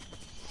louder.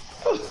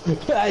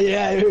 Yeah, I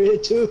hear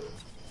it too.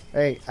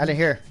 Hey, I didn't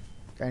hear.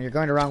 And you're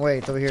going the wrong way.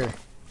 It's over here.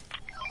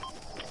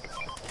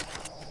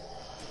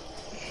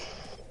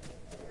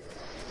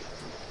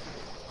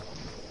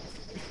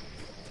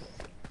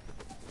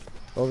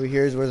 Over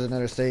here is where there's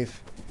another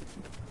safe.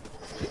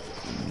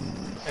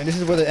 And this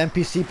is where the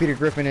NPC Peter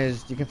Griffin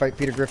is. You can fight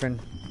Peter Griffin.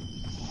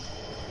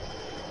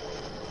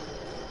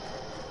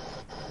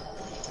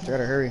 You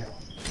gotta hurry.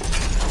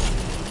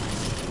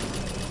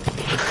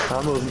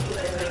 I'm moving.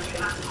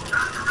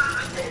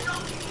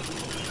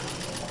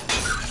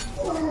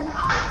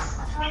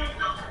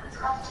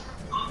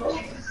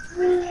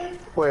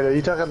 Wait, are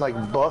you talking like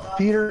buff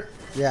Peter?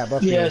 Yeah,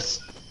 Buffy. Yes.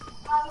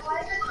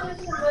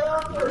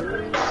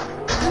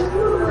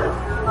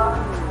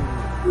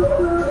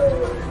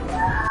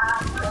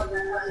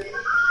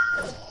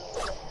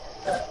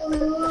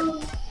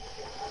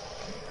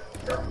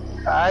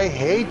 I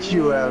hate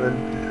you, Alan.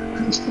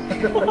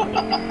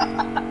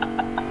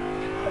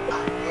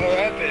 What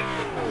happened?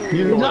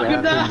 You know what Knock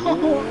him happened.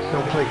 down.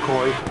 Don't play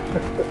coy.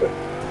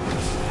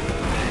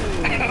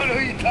 I don't know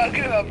what you're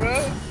talking about,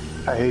 bro.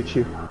 I hate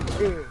you.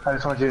 I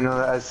just want you to know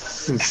that I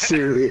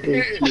sincerely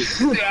hate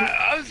you.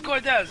 Yeah, I was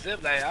going down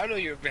zip line. I know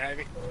you're behind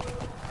me.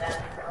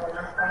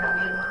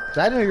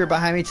 So I know you're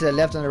behind me to the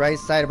left and the right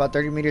side, about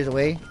 30 meters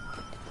away.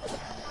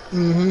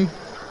 Yeah,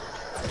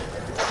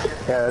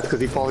 that's because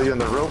he followed you on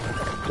the rope,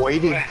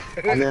 waiting,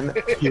 and then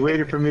he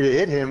waited for me to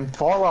hit him,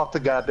 fall off the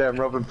goddamn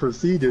rope, and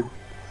proceeded.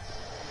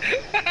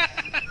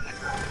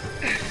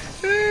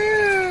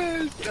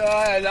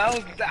 God,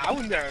 I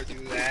would never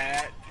do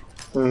that.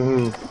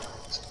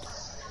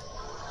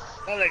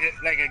 Not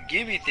like a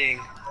gimme thing.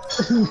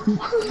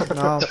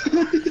 No,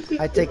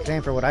 I take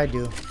claim for what I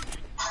do.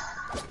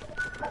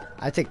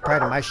 I take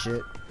pride in my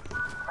shit.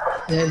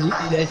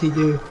 Yes, he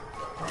do.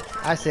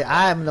 I say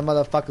I'm the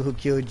motherfucker who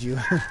killed you.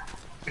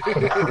 Oh,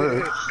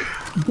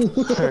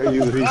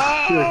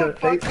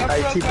 fuck,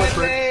 I broke my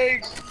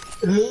leg.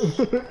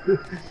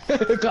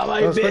 Got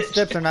my Those bitch.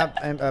 footsteps are not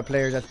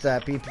players, that's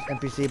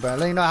NPC, but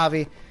let you know,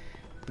 Javi.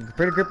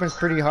 Peter Griffin's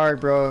pretty hard,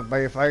 bro. By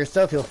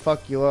yourself, he'll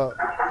fuck you up.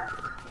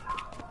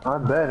 I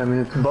bet. I mean,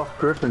 it's Buff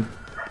Griffin.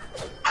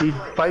 He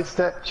fights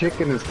that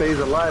chicken and stays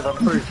alive. I'm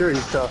pretty sure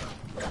he's tough.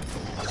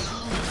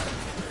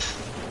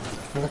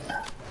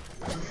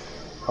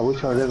 I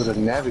wish I was able to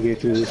navigate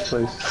through this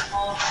place.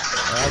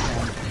 Yeah, I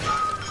can.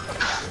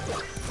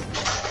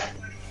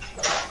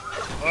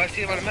 Oh, I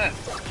see him on the map.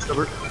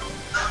 Cover.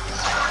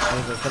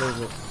 What is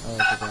it? Oh,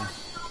 it's okay.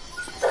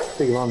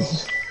 Take him on.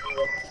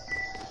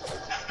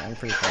 I'm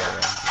pretty far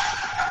away.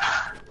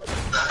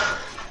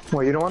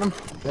 Well, you don't want him?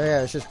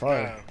 Yeah, it's just far.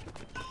 Yeah.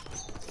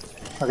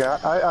 Okay,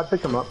 I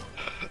pick him up.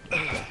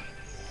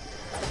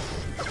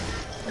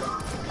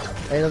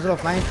 Hey, those little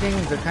flying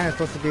things, they're kind of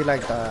supposed to be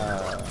like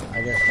the,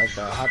 I guess, like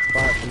the hot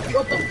spot.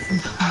 What the?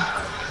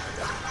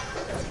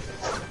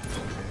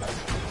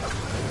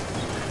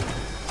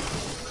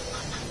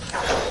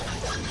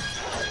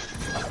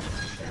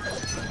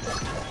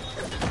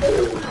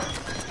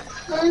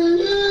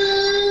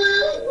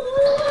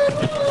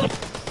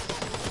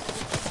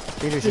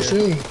 Peter's Just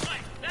here. me.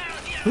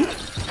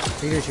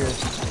 Peter's here.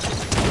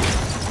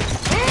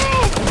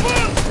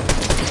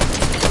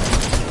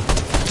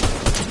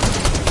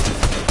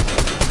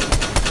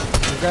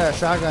 He's got a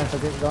shotgun, so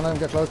don't let him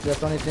get close to you. That's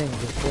the only thing.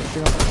 Just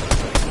shoot him.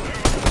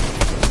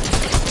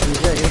 He's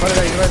there. He's right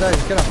there. He's right there.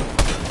 Just get him.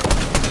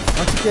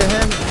 Once you get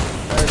him,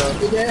 there you go.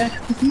 Yeah.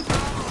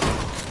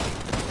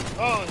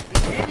 Oh, the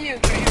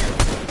Indians are here.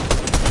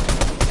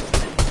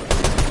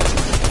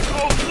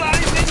 Oh,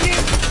 flying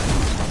Indians!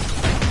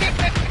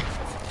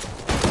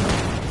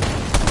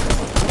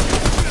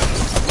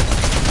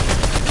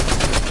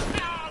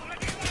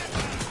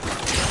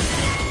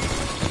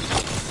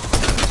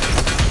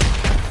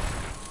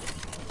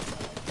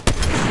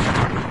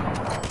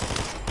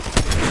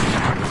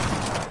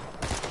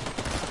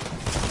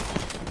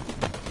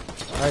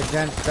 Alright,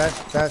 gents,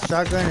 that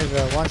shotgun is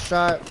a one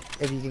shot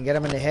if you can get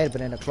him in the head,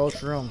 but in a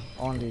close room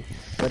only.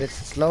 But it's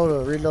slow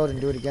to reload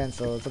and do it again,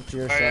 so it's up to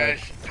your Alright,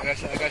 side.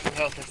 guys, I got some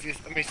health.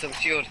 Let me some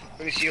shield.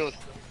 Let me shield.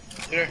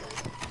 Here.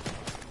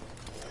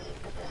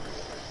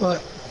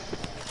 What?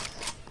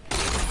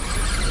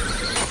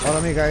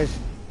 Follow me, guys.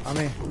 On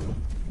me.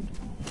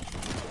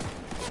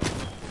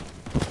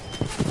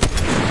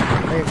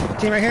 Hey,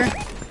 team right here.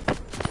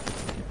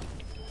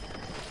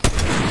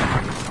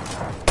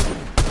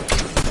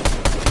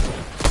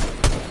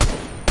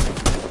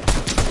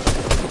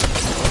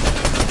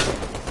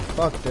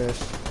 Fuck this.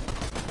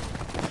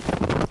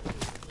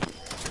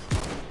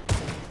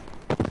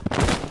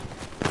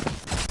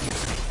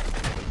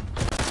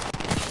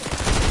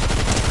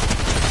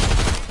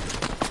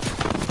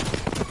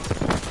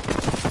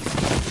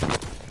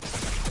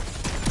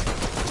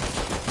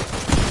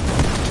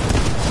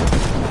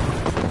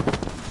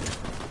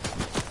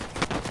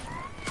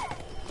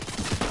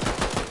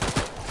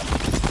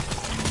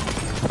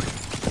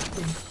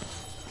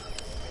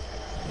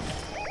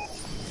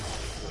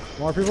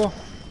 More people?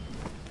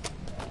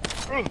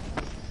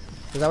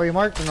 Is that what you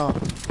marked or no?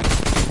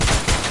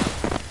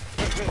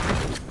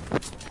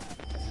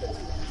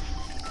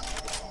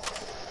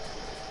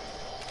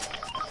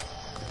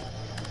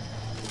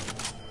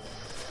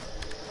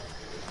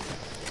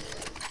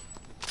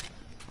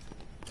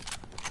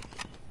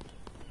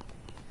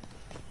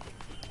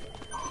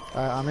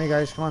 On me,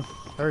 guys, come on,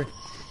 hurry.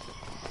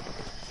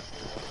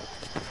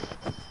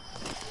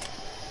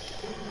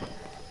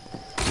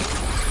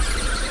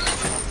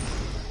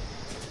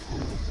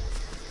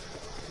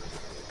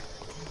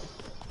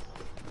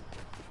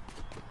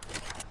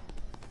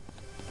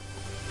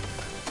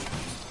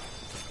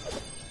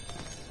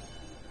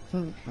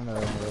 Another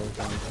one of those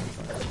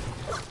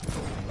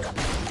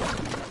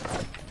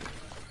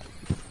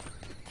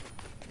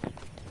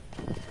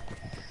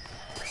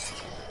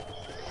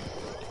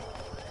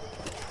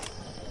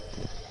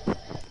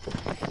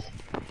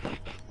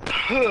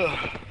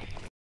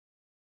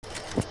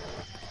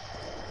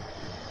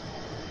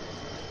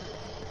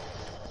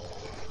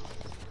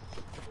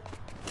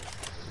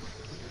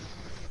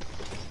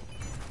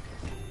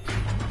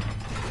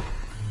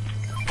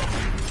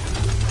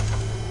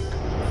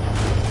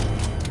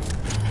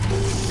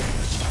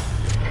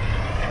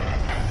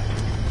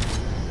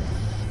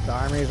The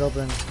army is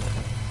open.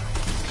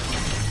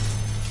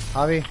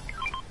 Javi?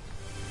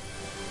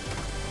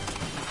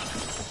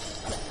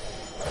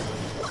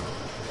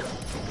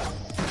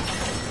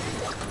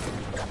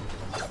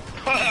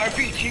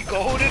 RPG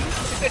golden.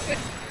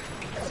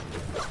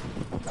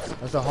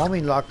 That's a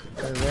homing lock.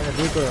 We're in a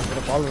deeper. I'm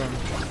gonna follow them.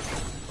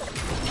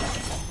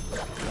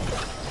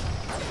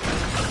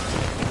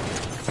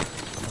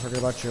 Don't forget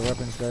about your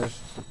weapons, guys.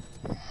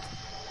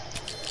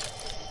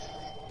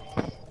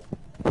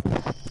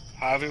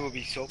 Harvey will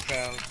be so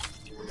proud.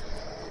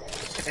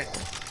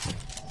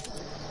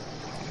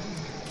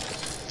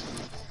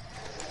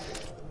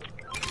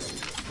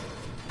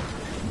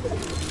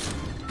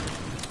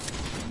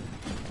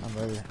 I'm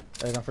ready.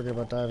 Hey, don't forget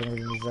about that. I don't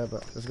really use that,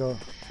 but let's go.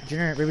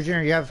 Junior, baby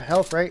Junior, you have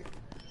health, right?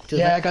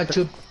 Yeah, I got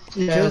two.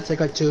 Yeah, I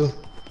got two.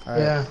 All right.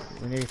 Yeah.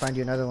 We need to find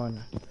you another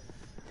one.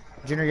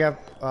 Junior, you have,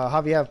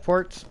 Javi, you have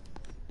ports?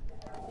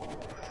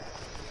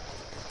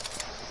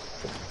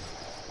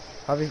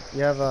 Javi,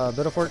 you have,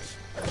 little forts?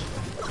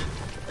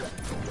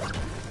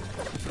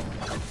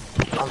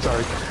 I'm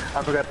sorry.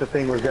 I forgot the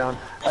thing was down.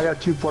 I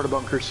got 2 porta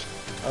bunkers.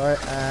 Alright,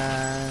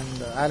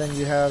 and Alan,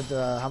 you have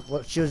the,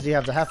 what shields do you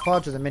have? The half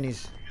pods or the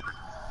minis?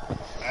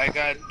 I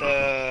got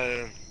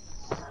the.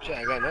 Shit,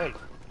 I got none.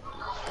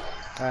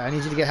 I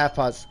need you to get half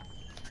pods.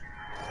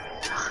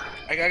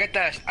 I got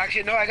that.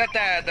 Actually, no, I got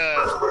the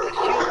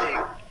shield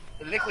thing,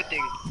 the liquid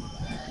thing.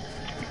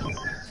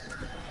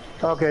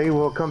 Okay,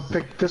 well, come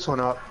pick this one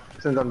up.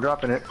 since I'm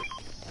dropping it.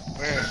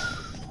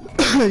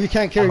 Where? You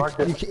can't carry. marked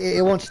it.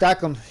 It won't stack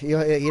them.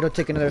 It'll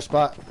take another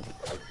spot.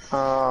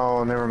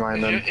 Oh, never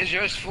mind then. Is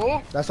yours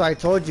full? That's why I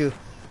told you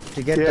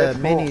to get Yeah, the it's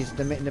full.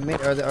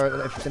 minis.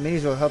 Or if the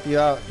minis will help you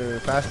out, they're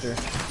faster.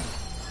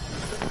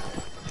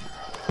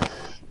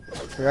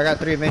 Here, I got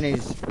 3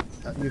 minis.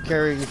 You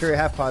carry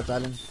half pots,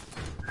 Alan.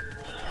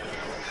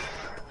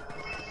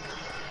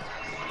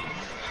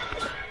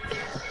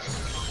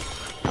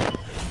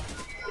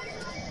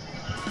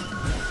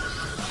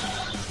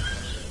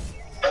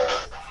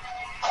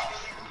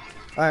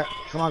 Alright,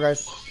 come on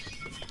guys.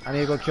 I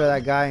need to go kill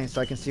that guy so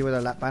I can see where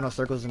the final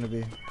circle's gonna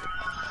be.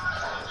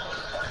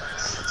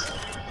 This is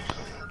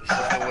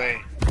the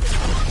way.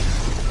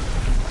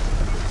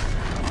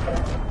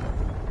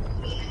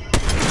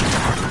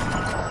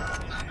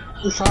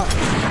 Good shot.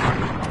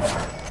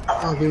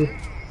 Oh, dude.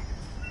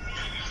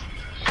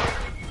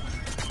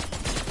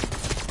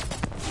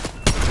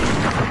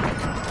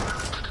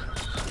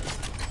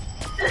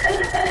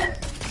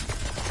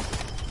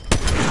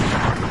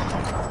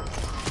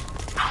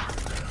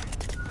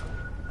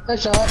 Good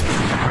shot.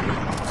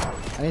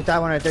 I need that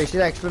one right there. You see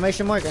that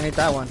exclamation mark? I need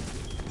that one.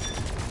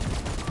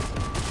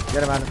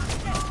 Get him, Adam.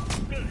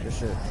 Good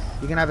shit.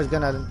 You can have his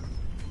gun, Adam.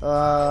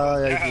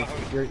 Yeah,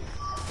 you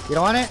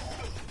don't want it?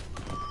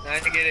 Now I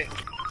can get it.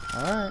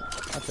 Alright.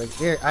 I'll take it.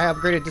 Here, I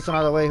upgraded this one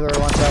all the way. Whoever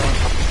wants that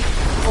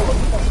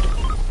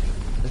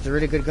one. It's a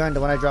really good gun, the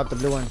one I dropped, the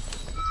blue one.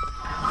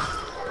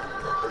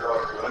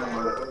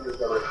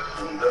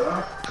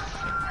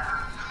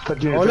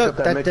 But you Oh, pick look,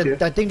 up that med kit.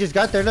 that thing just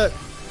got there, look.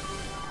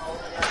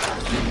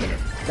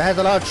 That has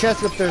a lot of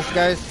chests up there,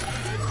 guys.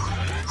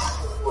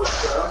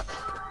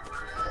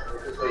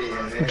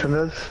 Which one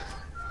does?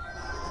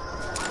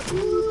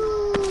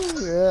 Ooh,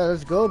 yeah,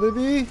 let's go,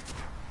 baby.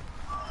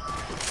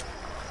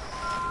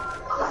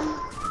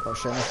 Oh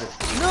shit, I missed it.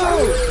 No!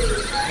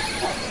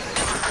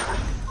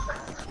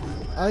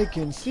 I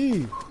can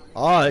see.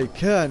 I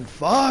can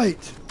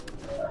fight.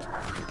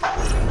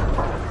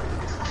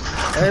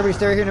 Everybody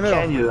stay right here in the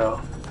middle. Can you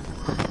though?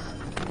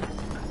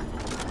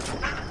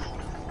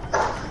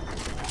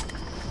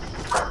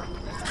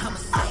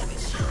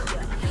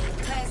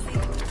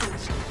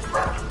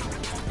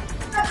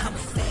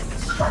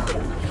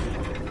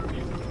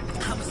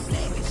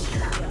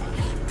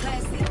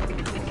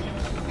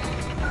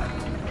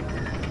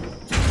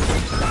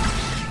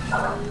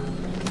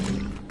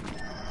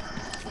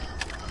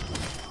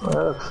 Well,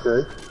 that looks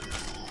good.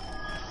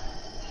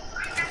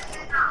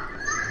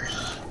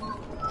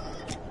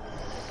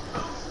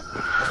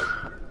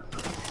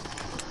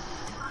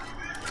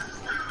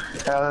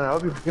 Alan, I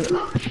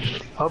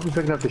hope you're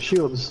picking up the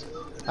shields.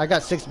 I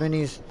got 6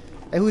 minis.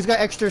 Hey, who's got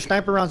extra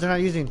sniper rounds they're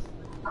not using?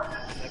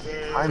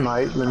 I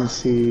might. Let me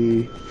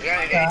see.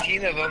 I got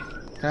 18 of them.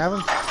 Can I have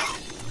them?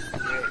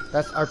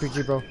 That's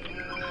RPG, bro.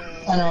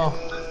 I know.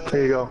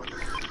 There you go.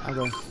 I'll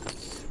go.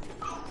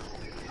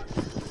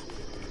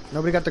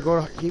 Nobody got the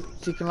gold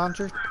seeking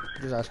launcher?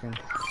 Just asking.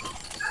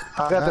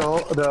 I got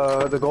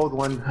the gold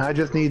one. I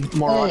just need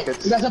more Hey,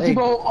 rockets. you got some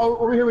people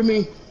over here with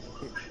me.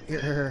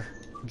 Here.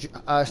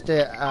 Stay.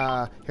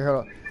 Here, hold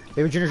on.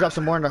 Maybe Junior drop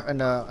some more in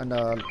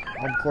the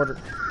home quarter.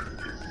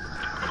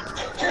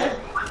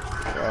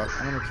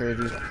 I'm gonna carry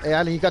these. Hey,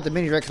 Ali, you got the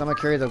mini Rex. I'm gonna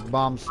carry the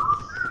bombs.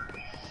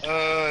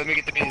 Let me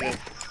get the beans.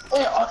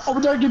 Hey, over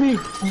there, give me.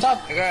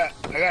 Stop. I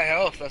got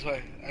health. That's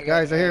why.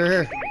 Guys, they're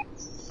here.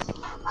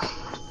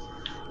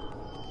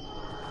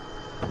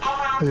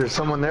 Is there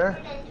someone there?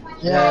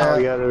 Yeah. Oh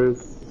yeah, there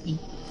is.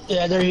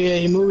 Yeah, there he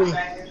is. He's moving.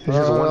 There's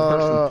just one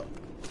person.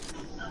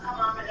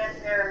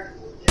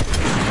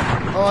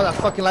 Oh, that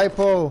fucking light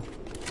pole.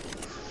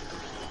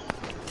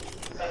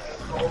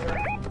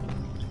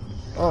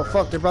 Oh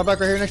fuck, they brought back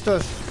right here next to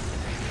us.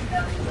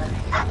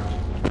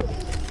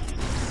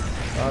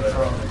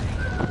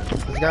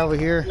 This guy over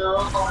here.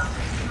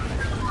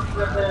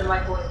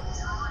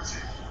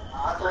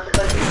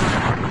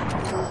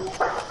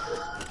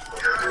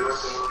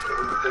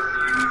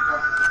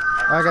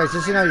 Alright guys,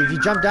 just so you know, if you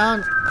jump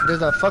down,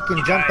 there's a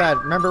fucking jump pad.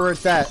 Remember where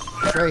it's at.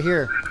 It's right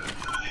here.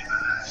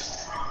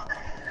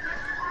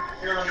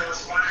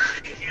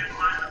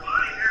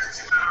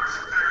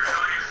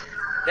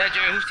 Yeah,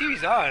 Jerry, whose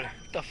TV's on?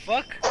 What the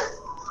fuck?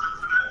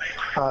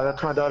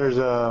 That's my daughter's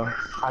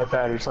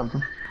iPad or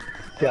something.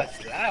 Yeah.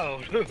 That's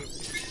loud. Yeah,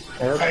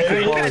 that's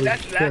good quality.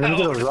 That's Here, let me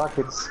get loud. those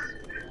rockets.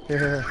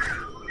 Here.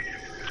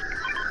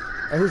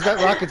 Hey, who's got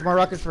rockets? More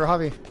rockets for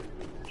Javi.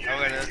 Okay,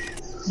 then.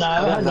 Nah, I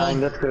I got got 9,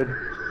 none. that's good.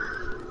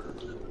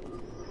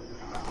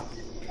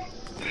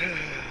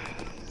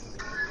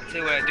 Let's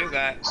see what I do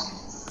got.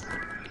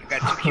 I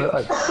got 2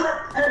 kills.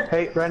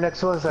 Hey, right next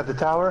to us at the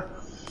tower.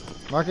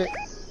 Mark it.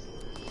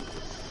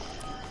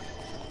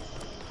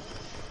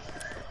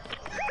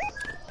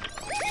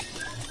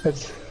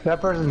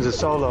 That person's a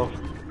solo.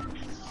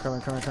 Come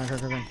in.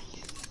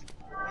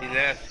 He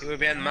left. He would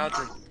be on the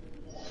mountain.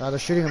 They're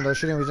shooting him.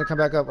 He's gonna come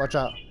back up. Watch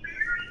out.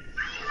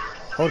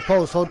 Hold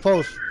post.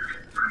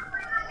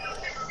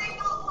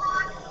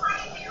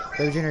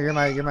 Baby Junior,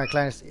 you're my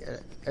clan's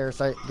air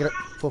sight. Get up,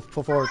 pull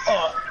forward.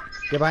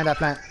 Get behind that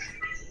plant.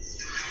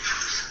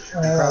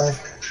 Uh,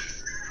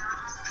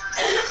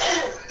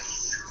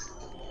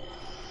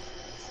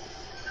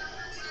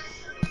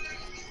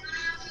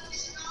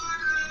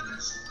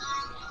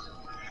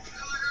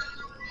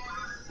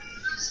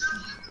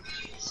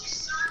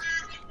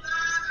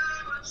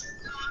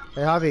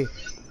 Hey, Javi,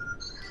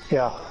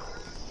 Yeah.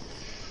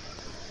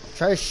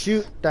 try to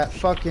shoot that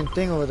fucking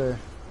thing over there.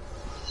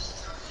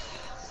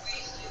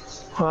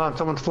 Hold on,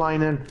 someone's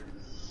flying in.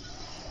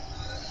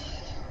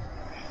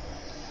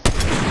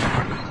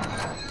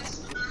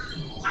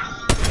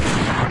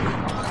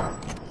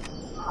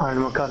 Alright,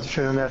 I'm gonna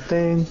concentrate on that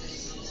thing.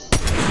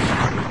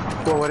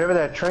 Well, whatever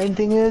that train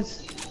thing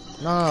is.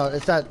 No,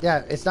 it's not.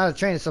 Yeah, it's not a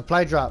train. It's a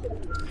supply drop.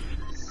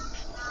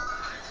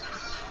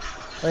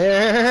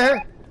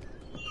 Here.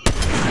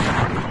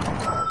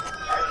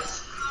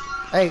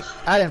 Hey,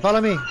 Adam, follow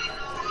me.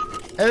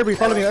 Everybody,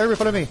 follow me. Everybody,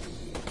 follow me.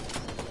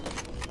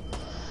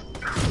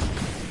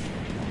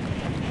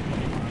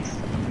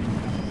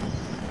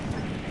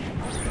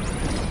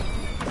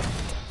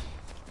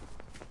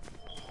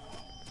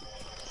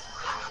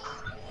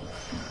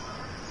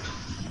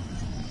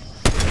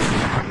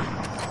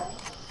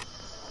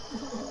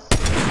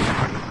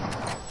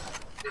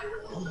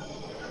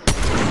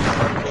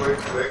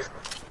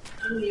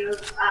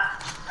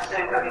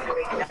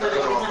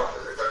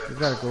 You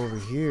gotta go over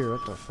here.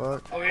 What the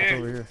fuck? Over What's here.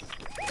 over here?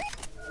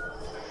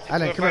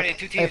 Alan, We're come here. fighting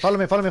two Hey, teams. follow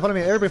me, follow me, follow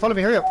me. Everybody, follow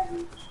me. Hurry up.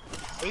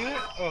 Are you there?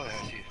 Oh, I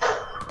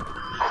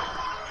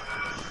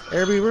see.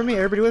 Everybody with me?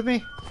 Everybody with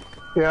me?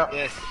 Yeah.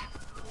 Yes.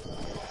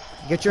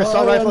 Get your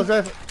assault rifles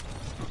ready.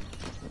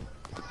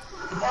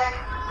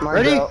 Mine's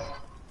Ready? out.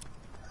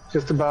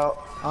 Just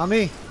about. On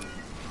me.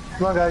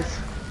 Come on, guys.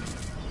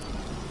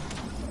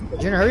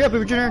 Junior, hurry up,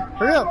 Junior.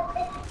 Hurry up.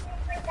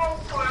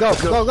 Go,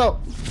 go, go.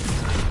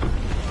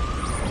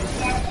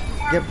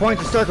 Get point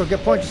to circle.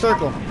 Get point to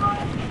circle.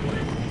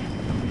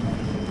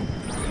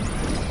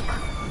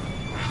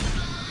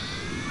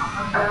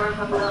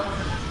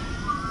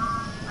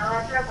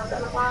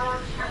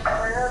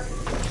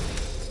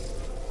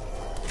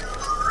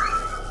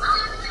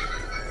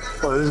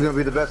 Well, this is gonna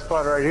be the best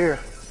spot right here.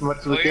 As much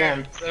as we Over here.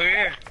 can. Over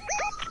here.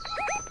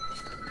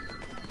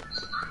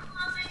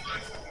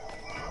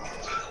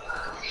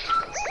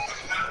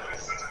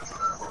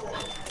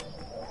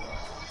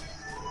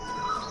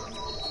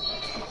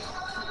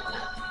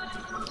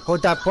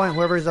 Hold that point,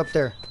 whoever's up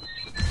there.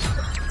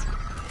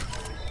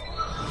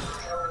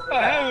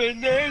 I have a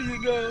name, you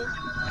know.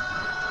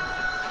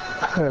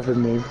 I have a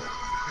name.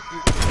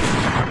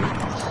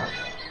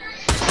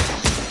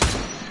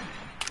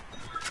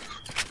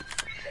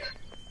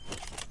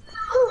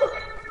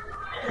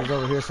 He's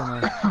over here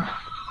somewhere.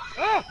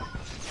 Ah!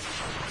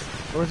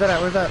 Where's that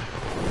at? Where's that?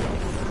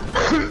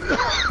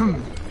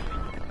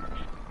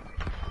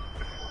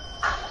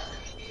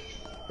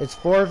 It's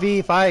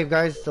 4v5,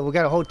 guys, so we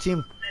got a whole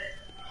team.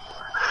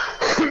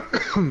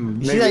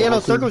 You see that yellow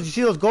circles? You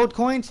see those gold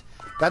coins?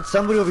 That's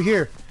somebody over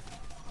here.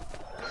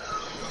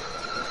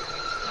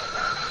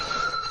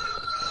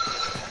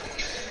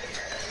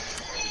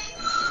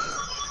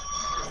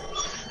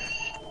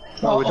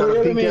 Oh, we got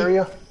a pink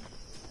area.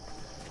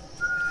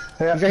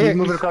 Yeah, He's right he's here.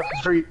 moving across the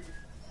street.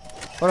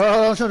 Hold on,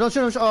 don't shoot him, don't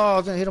shoot him. Oh, I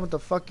was gonna hit him with the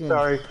fucking...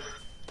 Sorry.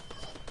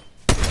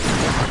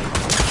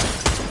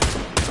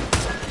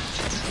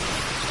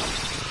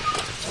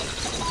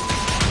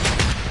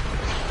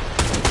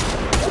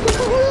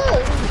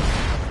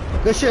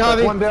 Good shit,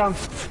 That's Javi. one down.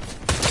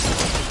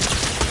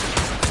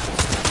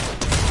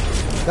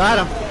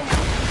 Got him.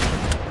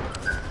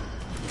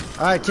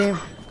 Alright, team.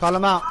 Call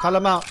him out. Call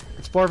him out.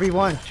 It's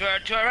 4v1. To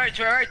our right,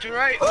 to our right, to our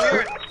right.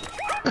 Over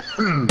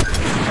here.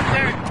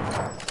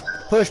 There.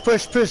 Push,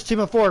 push, push. Team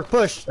of 4.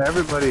 Push.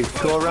 Everybody,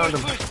 go around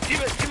him. Push. Team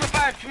of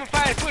 5, team of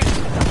 5,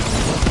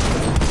 push.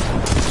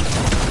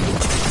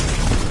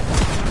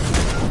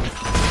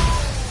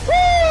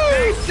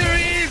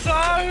 Victory is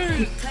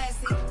ours!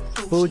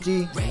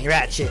 Fuji.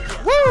 Ratchet.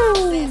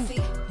 Woo!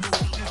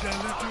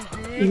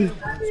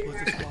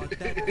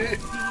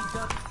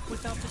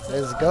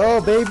 Let's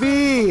go,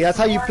 baby. That's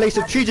how you play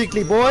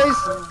strategically, boys.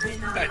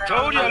 I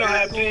told you I don't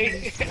have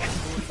pay.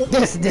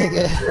 This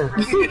nigga.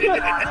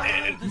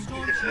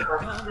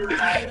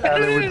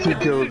 Alan with 2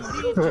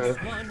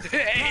 kills.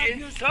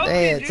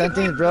 Hey, it's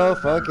something, bro.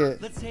 Fuck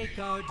it. Let's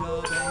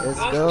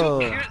go.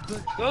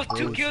 Those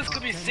 2 kills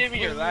could be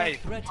saving your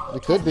life.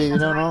 It could be. You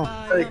don't know.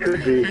 It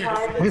could be.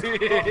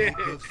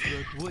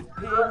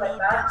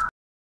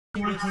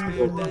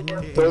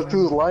 Those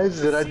 2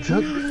 lives that I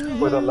took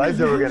were the lives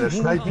that were gonna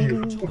snipe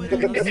you.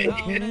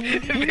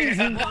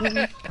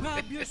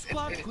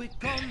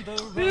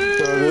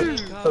 So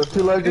those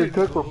 2 lives you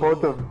took were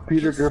both of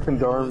Peter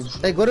Griffin's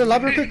arms. Hey, go to the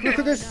lobby real quick,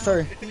 guys.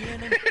 Sorry.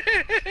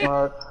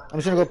 Uh, I'm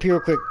just gonna go pee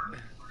real quick.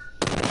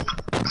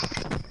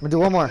 I'm gonna do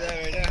one more.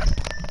 Right now.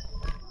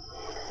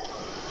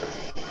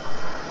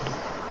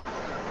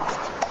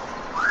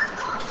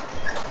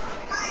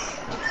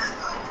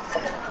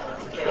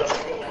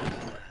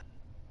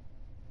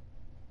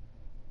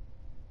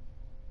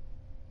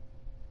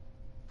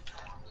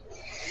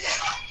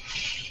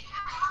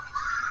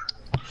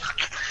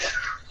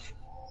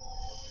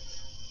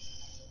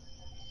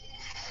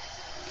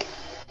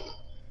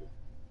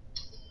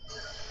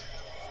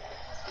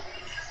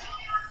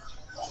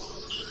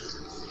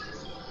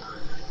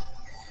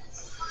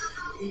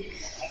 Yo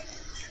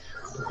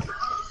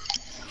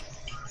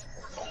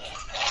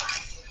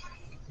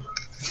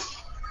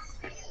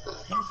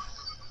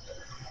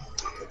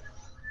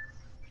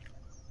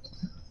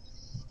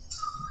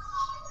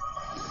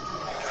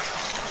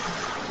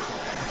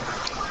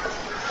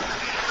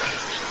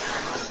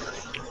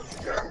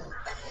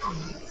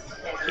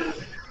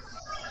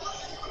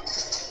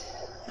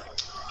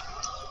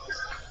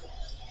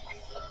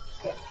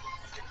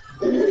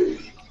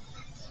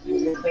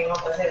tengo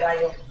que hacer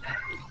gallo.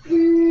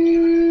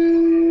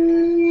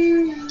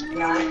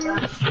 Ya está.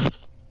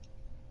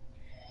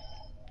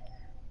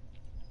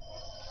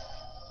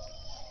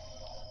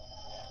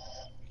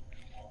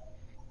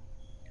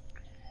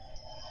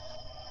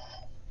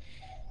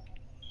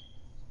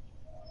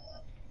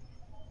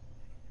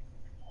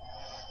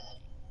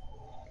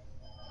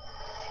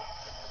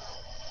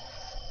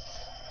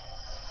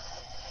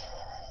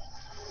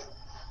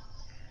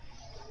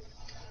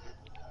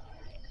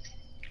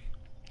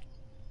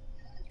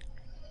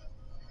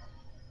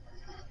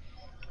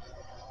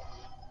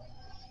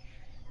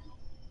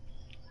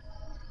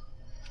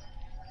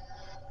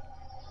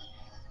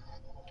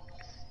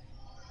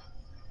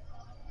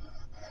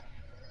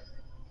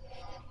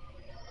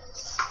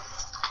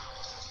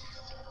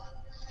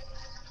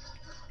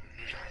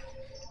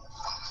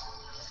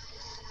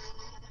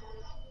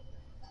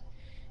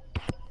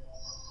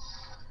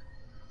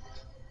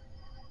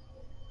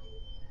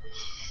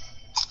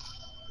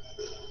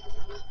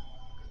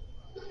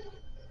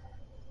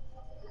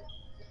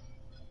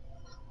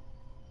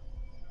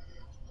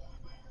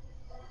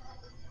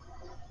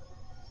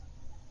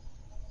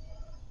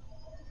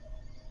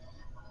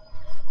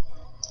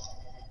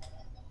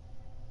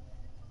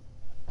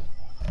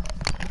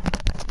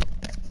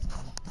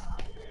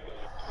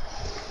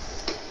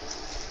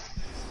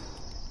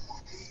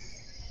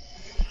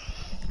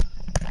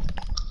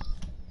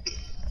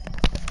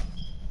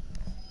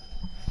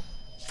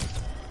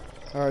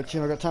 Alright,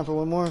 team, I got time for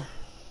one more.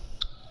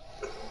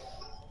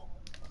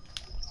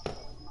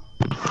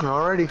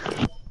 Alrighty.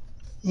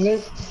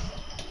 Yep.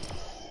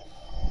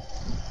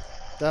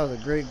 That was a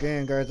great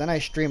game, guys. And I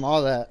stream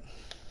all that.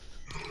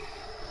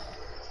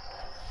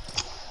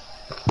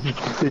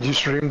 Did you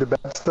stream the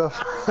bad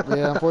stuff?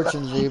 Yeah,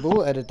 unfortunately, but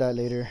we'll edit that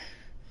later.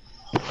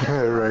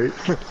 Right.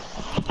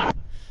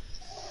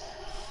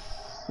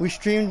 We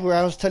streamed where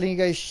I was telling you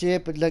guys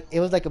shit, but like it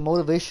was like a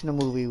motivational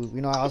movie. You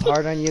know, I was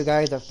hard on you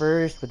guys at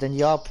first, but then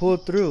y'all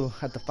pulled through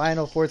at the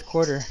final fourth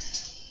quarter.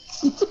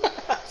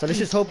 So let's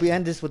just hope we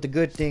end this with a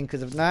good thing,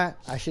 because if not,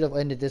 I should have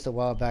ended this a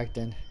while back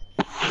then.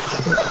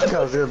 I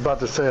was about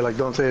to say, like,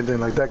 don't say anything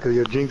like that because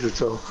you're jinxed,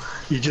 so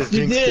you just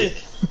jinxed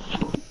it.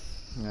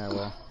 Yeah,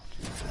 well.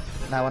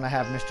 Now when I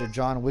have Mr.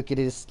 John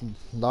Wickedest,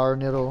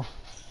 Larnittle,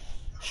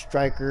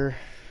 Striker,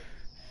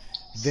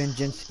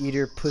 Vengeance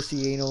Eater,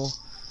 Pussy Anal.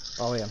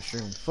 Oh wait, I'm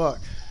streaming. Fuck.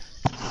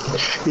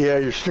 Yeah,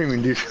 you're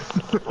streaming, dude.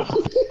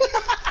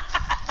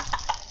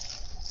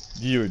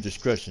 Viewer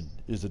discretion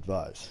is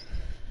advised.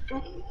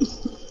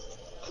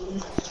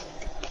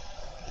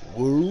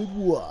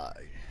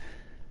 Worldwide.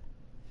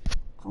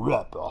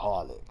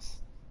 Rapaholics.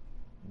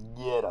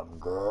 Get 'em,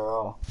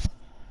 girl.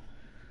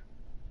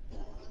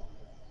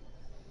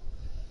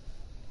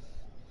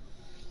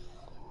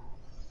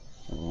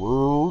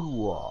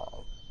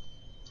 Worldwide.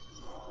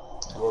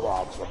 Get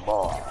out your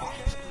boy.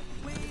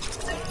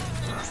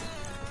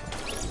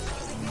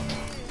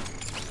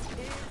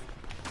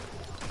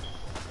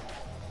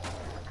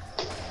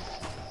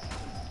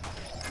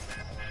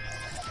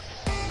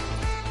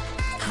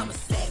 I'm a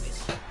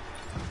savage.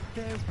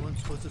 There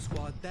once was a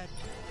squad that.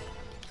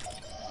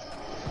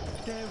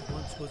 There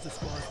once was a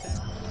squad that.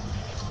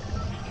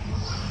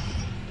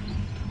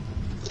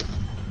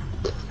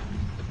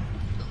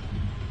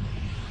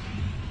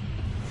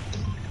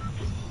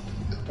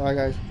 Alright,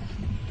 guys.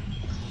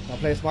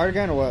 Wanna play smart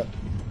again or what?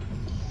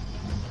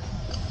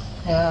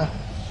 Yeah.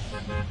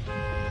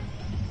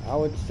 I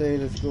would say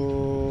let's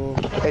go.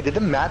 Hey, did the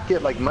map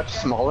get, like, much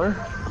smaller?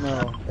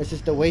 No, it's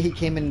just the way he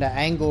came in, the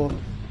angle.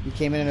 He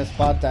came in a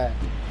spot that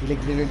he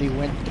like literally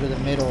went through the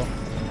middle.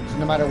 So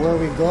no matter where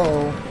we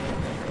go,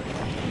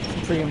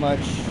 pretty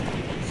much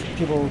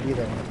people will be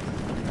there.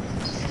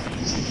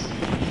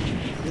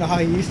 You know how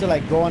he used to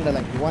like go on the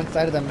like one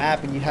side of the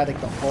map and you had like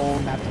the whole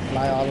map to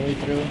fly all the way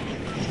through?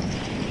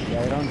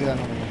 Yeah, they don't do that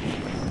no more.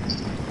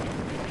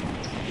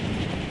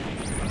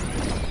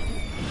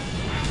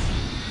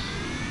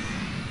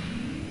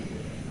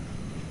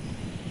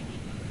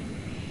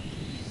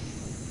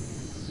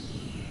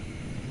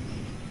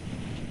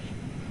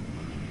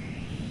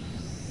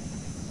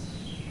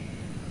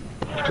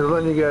 Just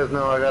letting you guys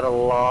know, I got a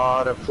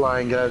lot of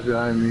flying guys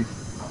behind me.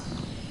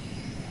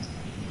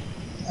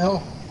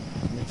 Oh.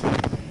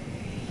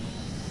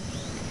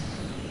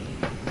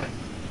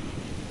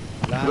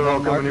 They're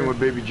all coming in with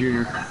Baby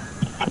Junior.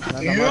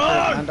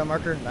 Land on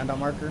marker, land on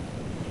marker.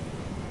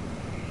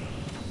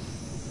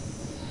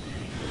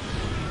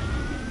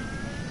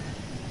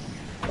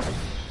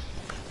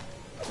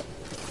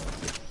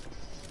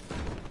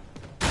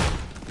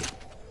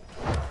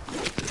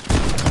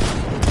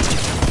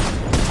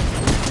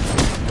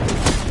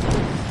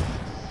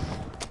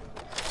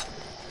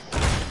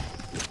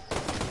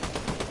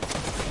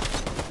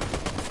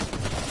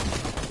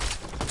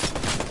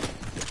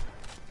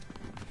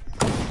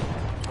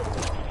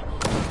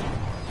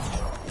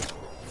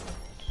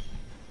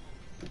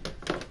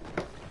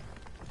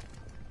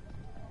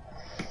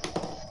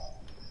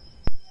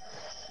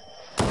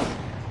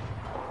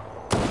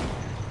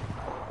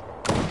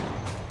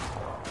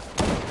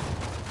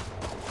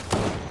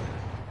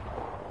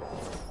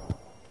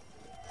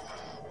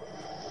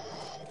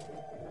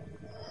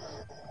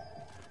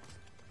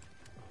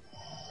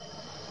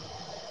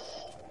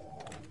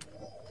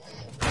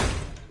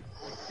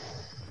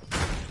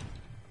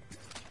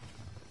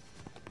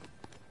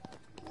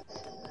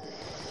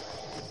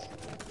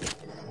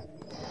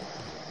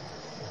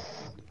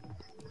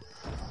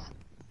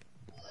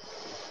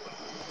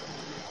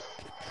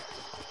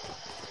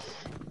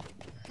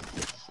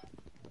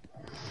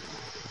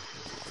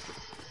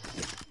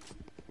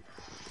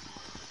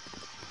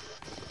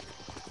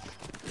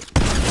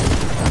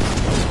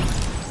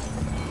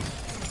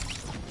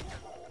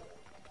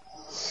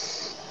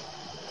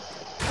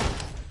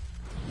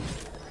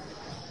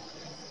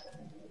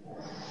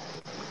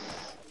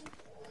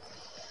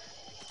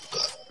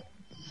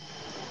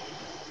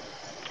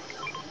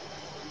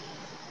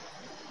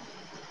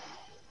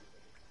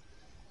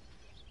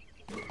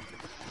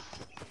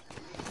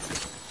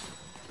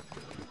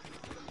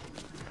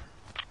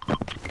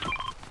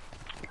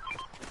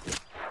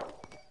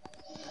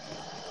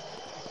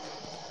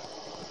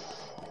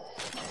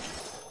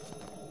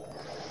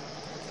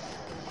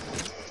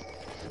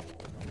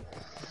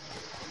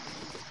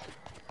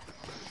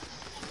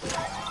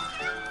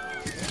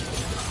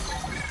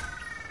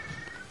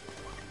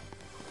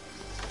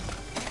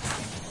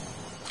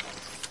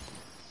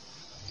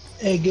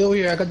 Hey, get over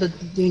here. I got the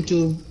thing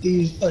to give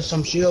you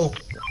some shield.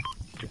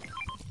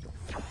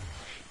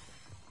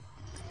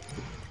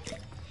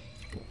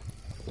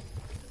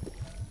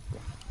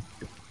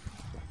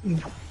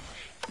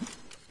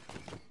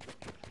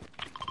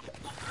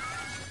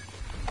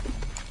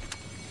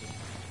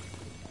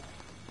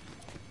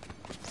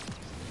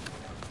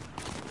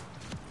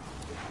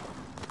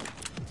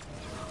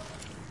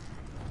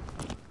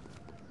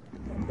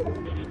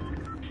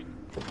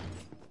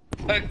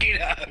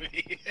 Get out of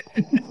me.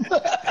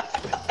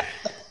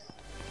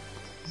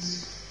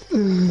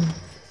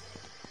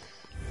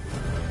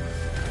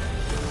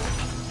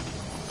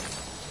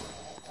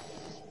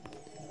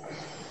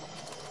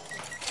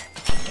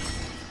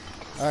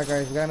 Alright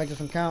guys, we gotta make this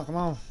one count, come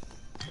on.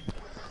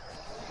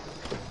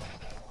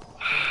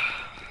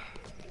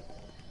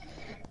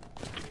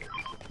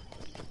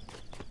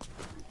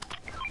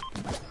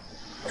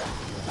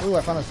 Ooh,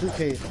 I found a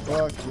suitcase.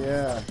 Fuck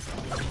yeah.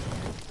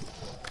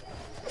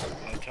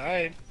 On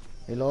time.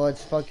 Hey Lord,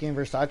 it's fucking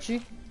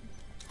Versace.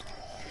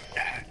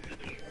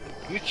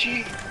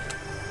 Gucci.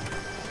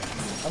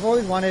 I've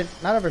always wanted,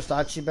 not a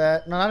Versace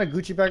bag, no, not a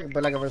Gucci bag,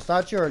 but like a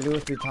Versace or a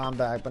Louis Vuitton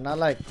bag, but not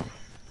like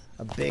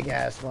a big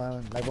ass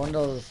one. Like one of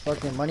those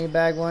fucking money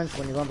bag ones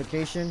when you go on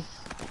vacation.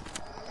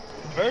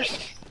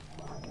 First.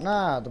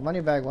 Nah, the money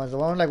bag ones. The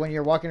one like when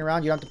you're walking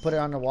around, you don't have to put it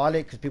on the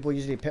wallet because people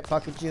usually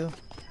pickpocket you.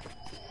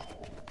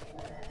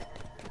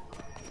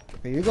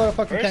 If you go to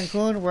fucking First?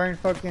 Cancun wearing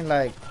fucking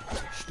like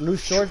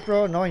loose shorts,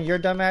 bro, knowing you're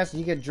dumbass,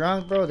 you get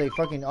drunk, bro, they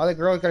fucking, all the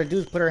girl gotta do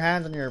is put her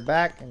hands on your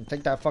back and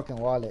take that fucking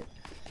wallet.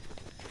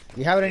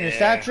 You have it in your Yeah.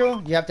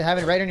 satchel, you have to have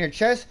it right on your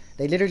chest,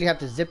 they literally have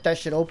to zip that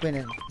shit open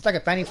and, it's like a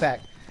fanny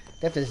pack.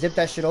 They have to zip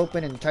that shit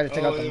open and try to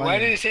take out the money. Why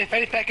did it say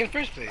fanny pack in the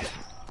first place?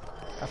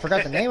 I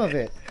forgot the name of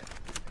it.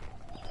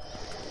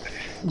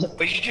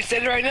 But you just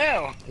said it right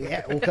now.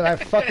 Yeah, well, cause I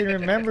fucking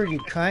remember, you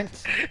cunt.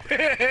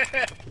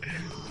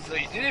 So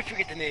you didn't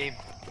forget the name.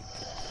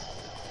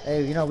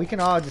 Hey, you know, we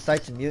can all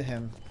decide to mute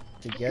him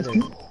together.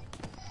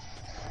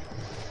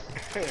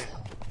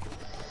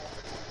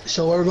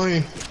 So where we're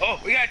going? Oh,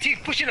 we got a team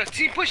pushing us.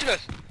 Team pushing us.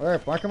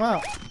 Alright, mark him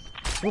out.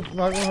 Oop,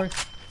 mark him out.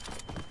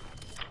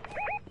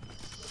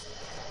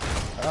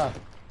 Ah.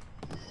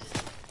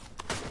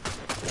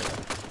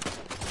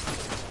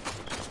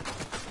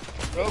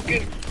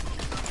 Broken.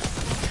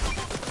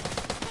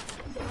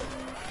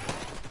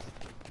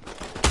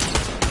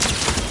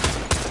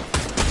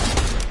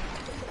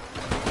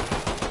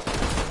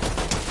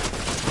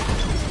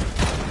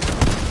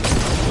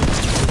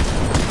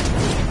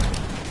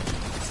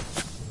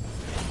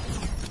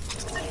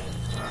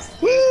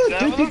 Woo! That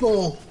 3 one?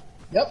 people.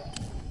 Yep.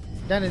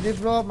 Damn, did they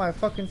blow up my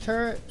fucking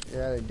turret?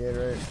 Yeah, they did,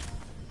 right?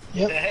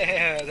 Yep.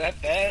 Damn, that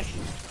fast.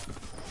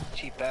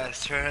 Cheap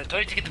ass turret. I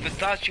told you to get the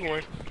Versace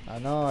one. I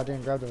know, I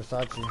didn't grab the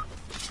Versace.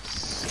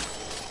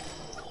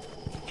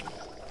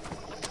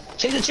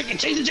 Chase the chicken.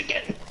 Chase the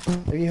chicken.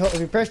 If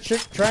you press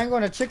triangle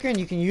on a chicken,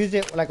 you can use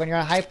it like when you're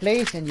on a high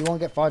place and you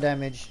won't get fall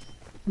damage.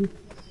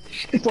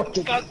 Fuck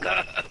chicken. Fuck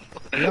up.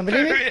 You don't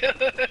believe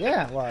it?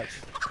 Yeah, watch.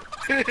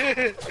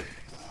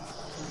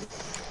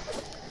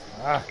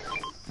 Ah,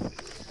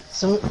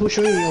 So who's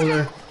shooting you over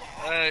there?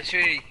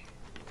 Shitty.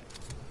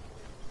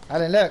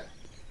 Alan, look.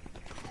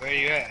 Where are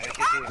you at? I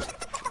can see it.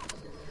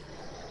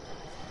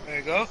 There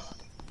you go.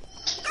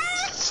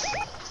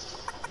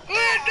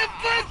 What the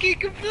fuck? He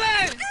can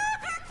fly!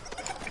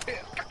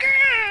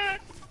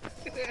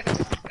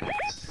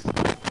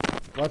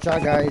 Watch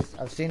out, guys.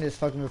 I've seen this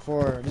fucking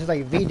before. This is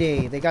like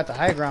V-Day. They got the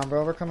high ground,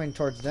 bro. We're coming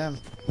towards them.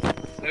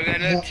 We got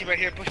another team right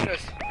here pushing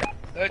us.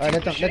 Alright,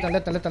 let them.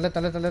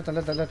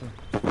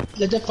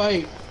 Let them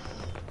fight.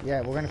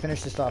 Yeah, we're gonna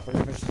finish this off.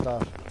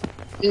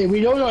 Hey,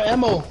 we don't know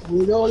ammo.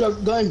 We don't know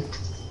gun.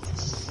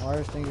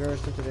 Worst thing yours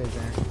to today,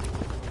 Jaren.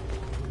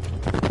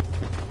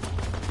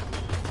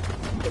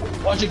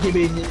 Watch it,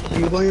 KB.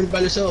 You're going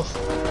by yourself.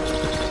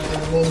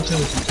 I'm going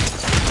too.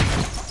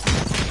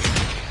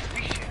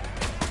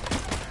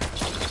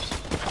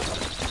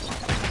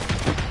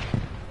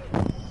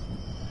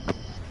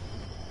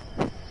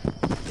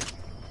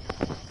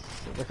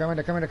 They're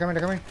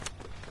coming.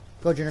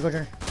 Go,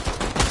 Junior.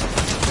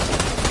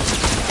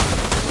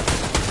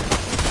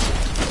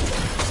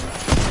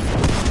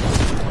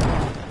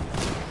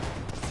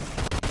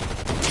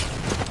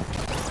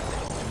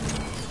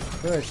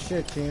 Good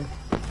shit, team.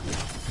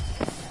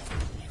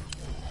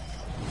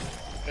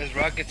 There's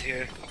rockets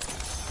here.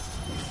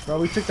 Bro,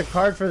 we took the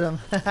card for them.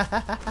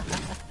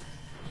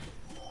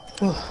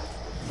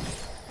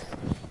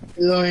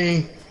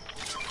 Reloading.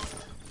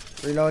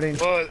 Reloading.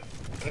 Oh,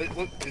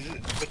 what is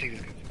it? What thing is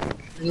it?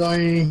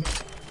 Reloading.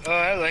 Oh,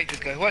 I like this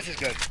gun. What's this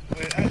gun?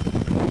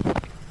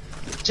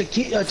 To take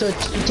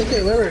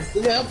it, whatever.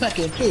 Get the help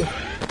packet too.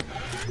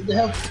 Get the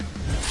help.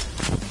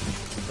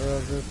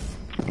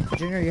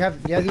 Junior, you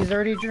have these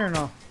already, Junior, or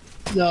no?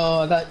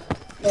 No, I got.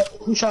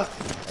 Who shot?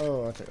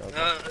 Oh, I'll take it.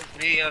 No, it's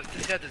me. I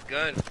just got this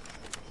gun.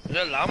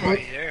 There's a llama right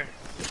here.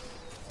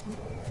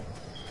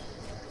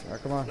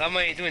 Alright, come on. Llama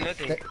ain't doing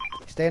nothing.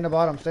 Stay in the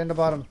bottom.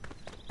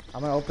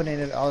 I'm gonna open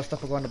it. All the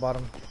stuff will go in the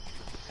bottom.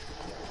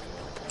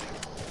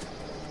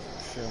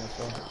 shit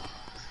myself.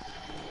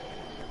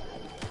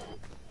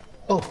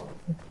 Oh,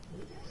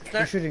 It's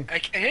not, shooting? I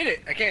can't hit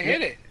it. I can't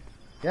hit it.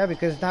 Yeah,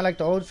 because it's not like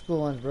the old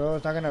school ones, bro.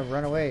 It's not gonna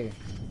run away.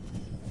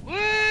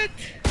 What?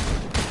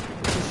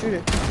 Just shoot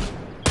it.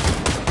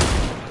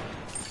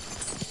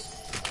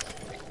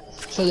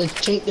 so they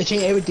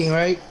change everything,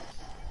 right?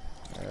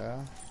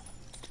 Yeah.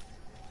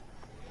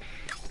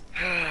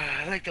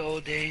 I like the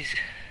old days.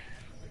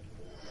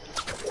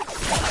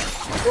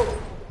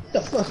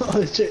 The fuck?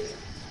 Oh shit.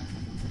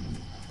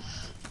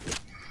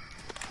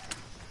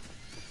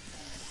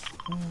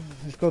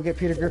 Let's go get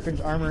Peter Griffin's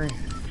armory.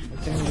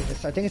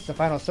 I think it's the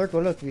final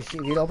circle. Look, if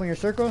you open your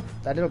circle,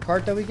 that little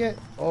card that we get.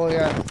 Oh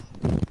yeah,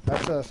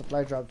 that's a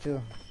supply drop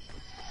too.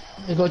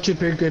 I go to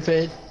Peter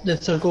Griffin. The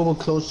circle will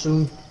close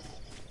soon.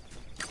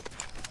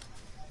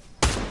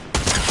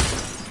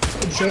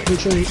 I'm sure.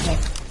 Junior,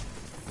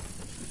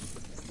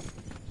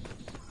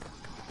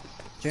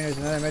 there's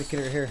another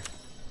medkit here.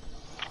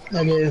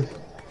 Okay.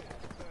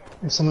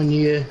 If someone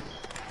need it.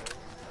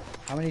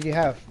 How many do you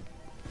have?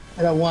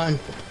 I got one.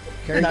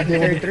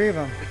 Carry 3 of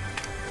them.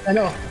 I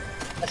know.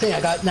 I think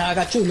I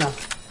got 2 now.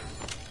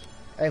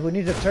 Hey, who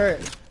needs a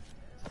turret?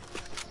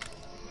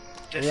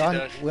 Jesse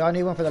does. We all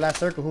need one for the last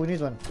circle. Who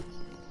needs one?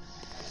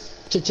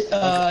 You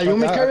want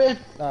me to carry it?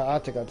 I'll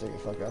take it.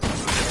 Fuck it.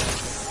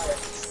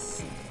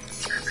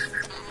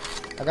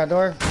 I got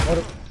door.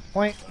 Hold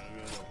point.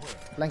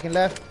 Flanking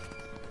left.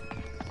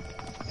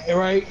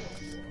 Right.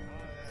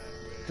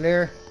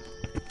 Clear.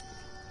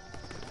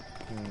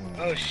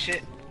 Oh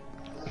shit.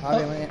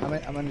 I'm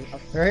in.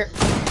 They're here.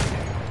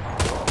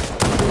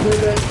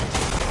 Good.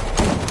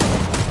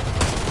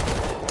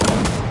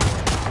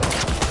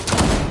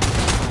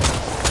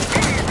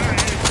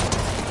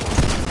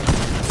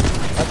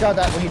 Watch out,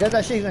 that when he does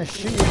that shit, he's gonna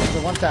shoot you with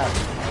the one tap.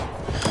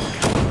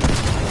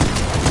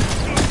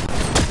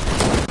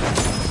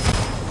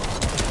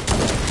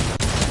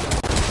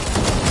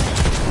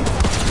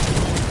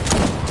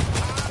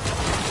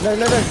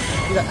 Look.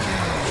 See that?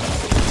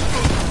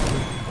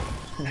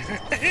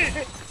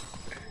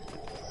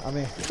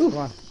 Come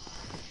on.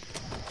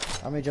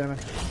 Gentlemen.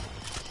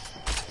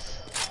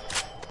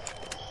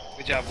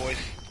 Good job, boys.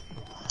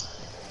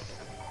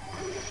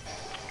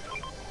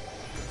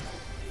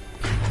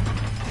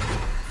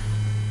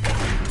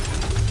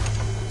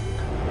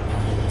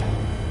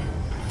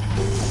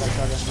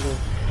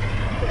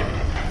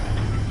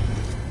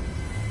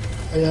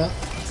 Yeah.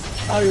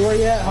 Harvey, where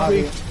you at,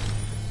 Harvey?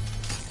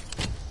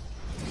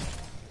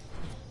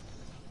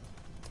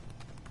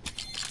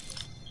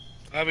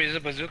 Harvey, there's a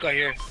bazooka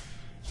here.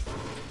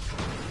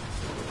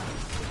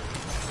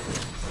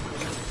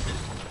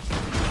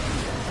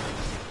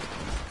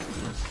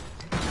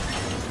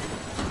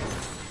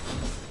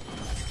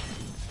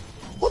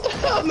 What the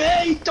hell,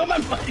 man? You took my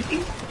money.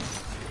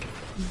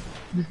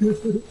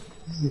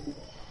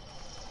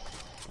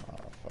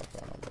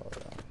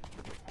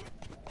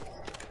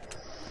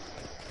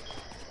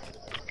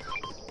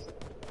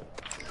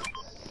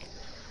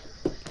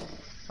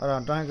 Hold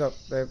on, don't hang up,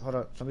 babe. Hold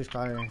up, somebody's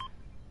calling me.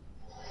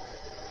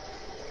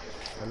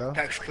 Hello?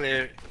 Tax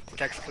clear.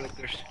 Tax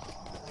collectors.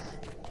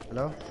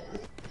 Hello?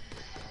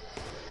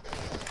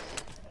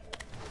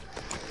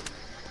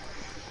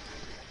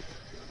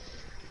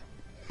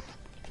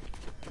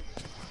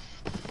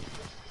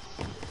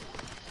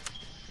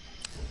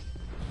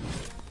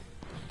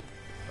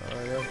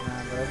 Yes,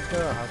 man, but let's go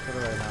to the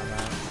hospital right now,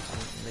 man.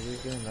 Maybe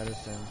he's getting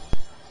medicine.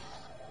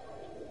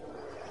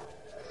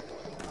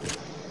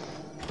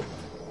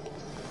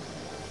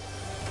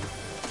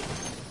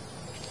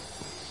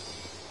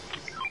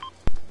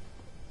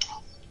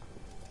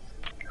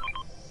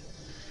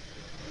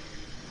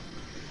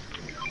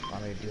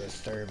 Want me to do a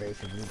survey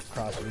for Blue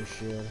Cross Blue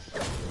Shield?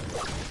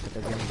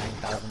 They're giving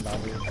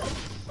 $9,000.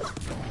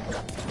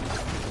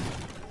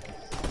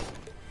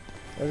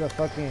 There's a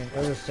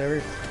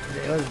survey.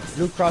 It was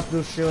Blue Cross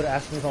Blue Shield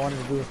asked me if I wanted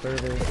to do a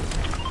survey.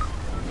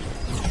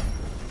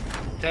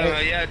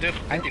 Yeah, do it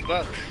for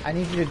 $50. I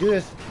need you to do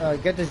this.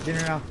 Get this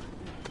Junior now.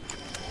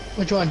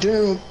 Which one,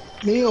 Junior,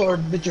 me or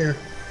Big Junior?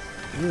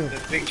 You.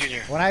 The big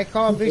junior. When I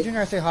call Big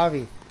Junior, I say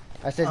Javi.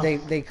 I said they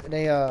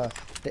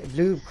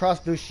Blue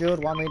Cross Blue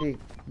Shield want me to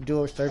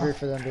do a survey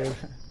for them, dude.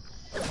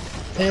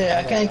 Hey,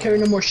 I can't carry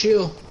no more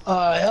shield.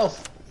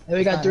 Health. And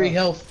we got 3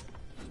 health.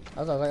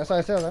 That's what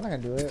I said. I'm not gonna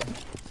do it.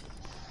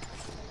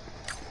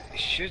 You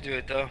should do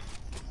it though.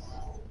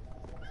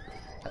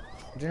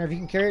 Junior, if you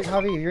can carry it,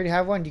 Javi, if you already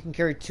have one, you can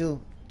carry two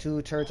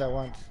turrets at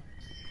once.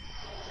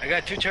 I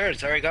got 2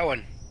 turrets. I already got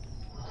one.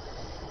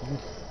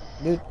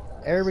 Dude,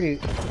 everybody,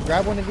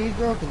 grab one of these,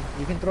 bro, because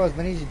you can throw as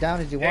many down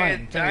as you Hey,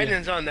 want. the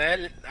island's on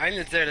the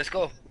island's there. Let's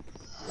go.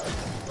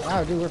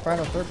 Wow, dude, we're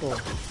final circle.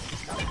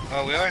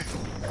 Oh, we are?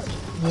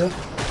 Yep.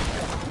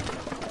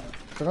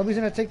 So nobody's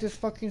gonna take this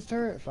fucking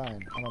turret?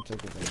 Fine, I'm gonna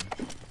take it then.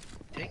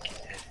 Take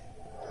it.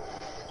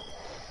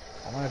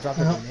 I'm gonna drop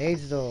the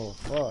grenades though.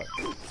 Fuck.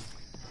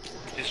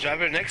 Just drop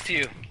it next to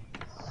you.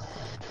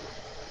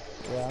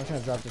 Yeah, I'm just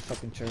gonna drop this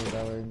fucking turret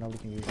that way nobody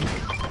can use it.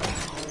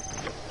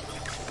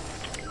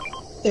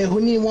 Hey, who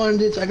need one of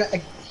this? I got.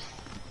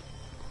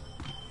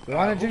 You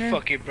want it, Who Junior?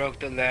 fucking broke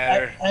the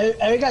ladder? I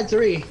already got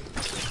 3.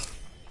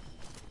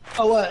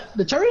 Oh, what?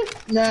 The turret?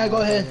 Nah, go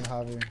ahead.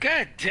 Fucking Javi.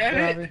 God damn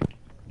Here, it! Javi.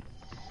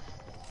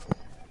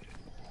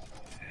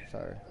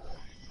 Sorry.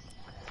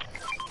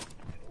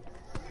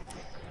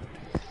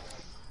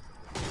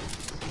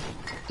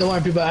 Don't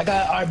worry, people. I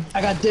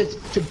got this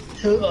to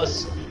kill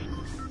us.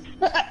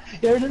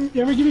 you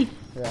ever give me?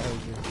 Yeah, I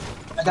heard you.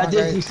 I got on,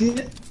 this. guys. You see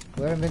it?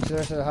 We haven't been to the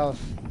rest of the house.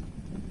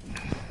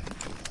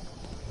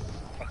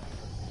 I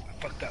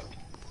fucked up.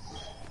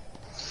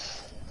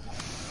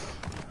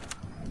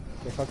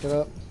 They fucked it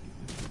up.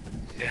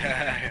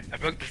 Yeah, I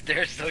broke the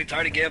stairs, so it's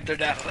hard to get up there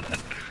now.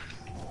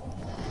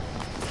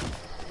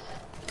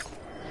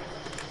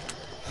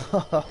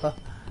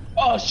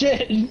 Oh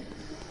shit!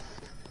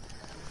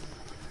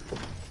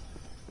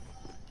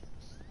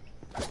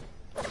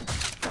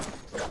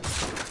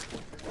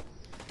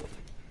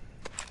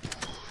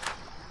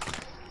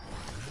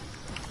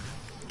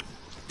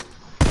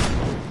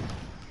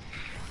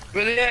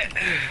 Really?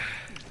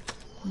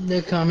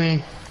 They're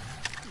coming.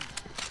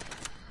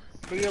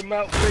 Bring him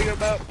out, bring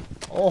him out.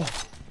 Oh,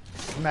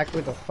 smack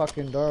with the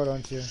fucking door,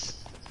 don't you?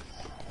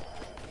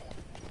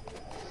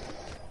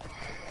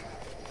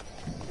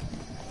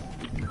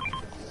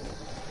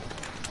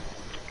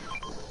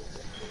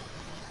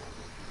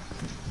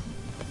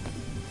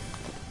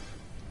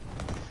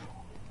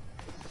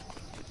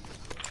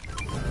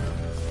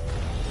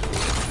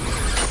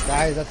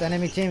 Guys, that's the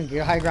enemy team.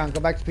 Get high ground. Go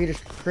back to Peter's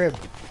crib.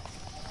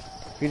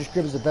 Peter's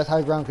crib is the best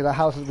high ground because that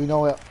house, we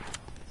know it.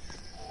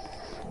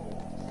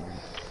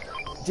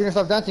 Junior,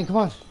 stop dancing. Come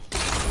on.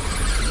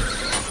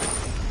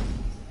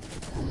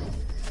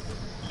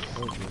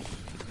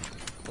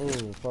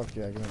 Oh, fuck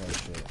yeah. Give me that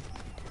shit.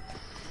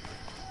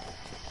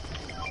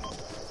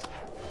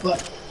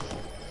 What?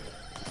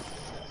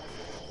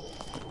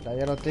 That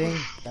yellow thing,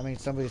 that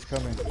means somebody's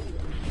coming.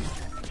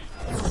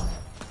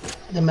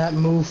 The map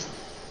move.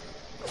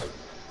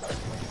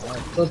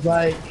 Goes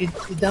by.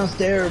 It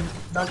downstairs,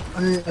 not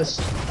under us.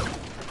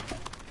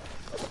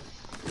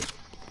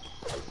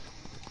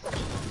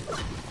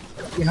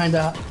 Behind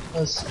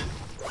us.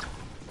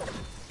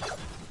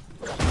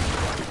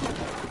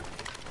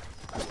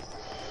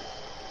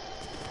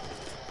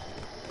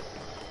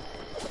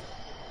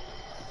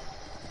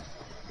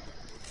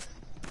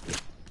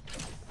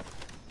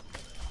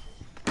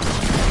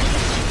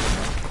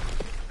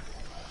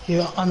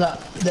 Here on the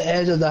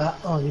edge of the.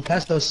 Oh, he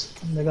passed us.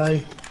 The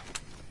guy.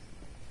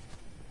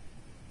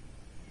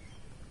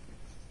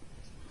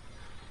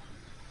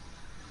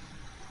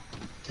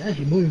 Damn,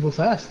 he moving real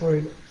fast for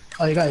it.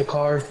 Oh, you got a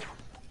car.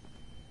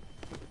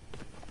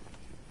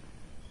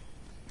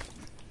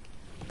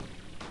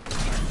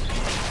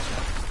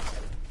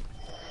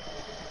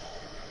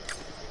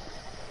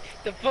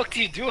 The fuck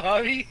do you do,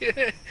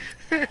 Javi?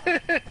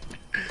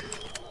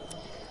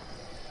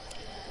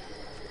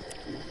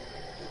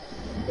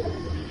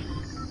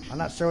 I'm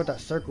not sure what that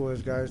circle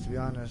is, guys, to be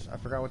honest. I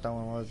forgot what that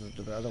one was,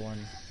 the other one.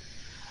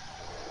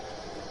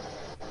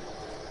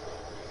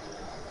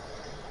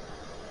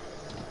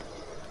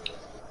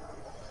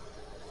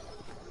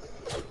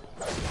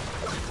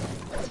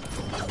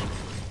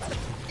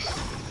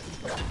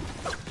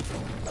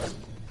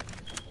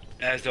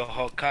 As the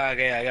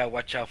Hokage, I gotta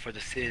watch out for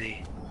the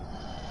city.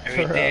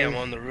 Every day I'm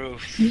on the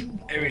roof.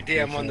 Every day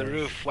I'm on the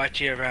roof,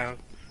 watching around.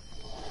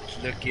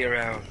 Just looking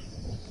around.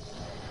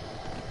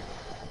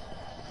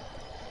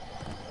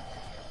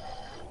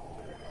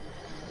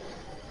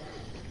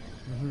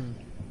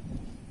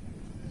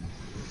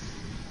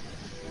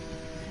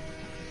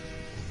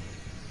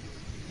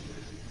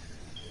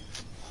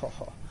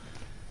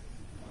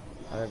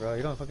 Alright, bro,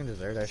 you don't fucking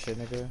deserve that shit,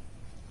 nigga.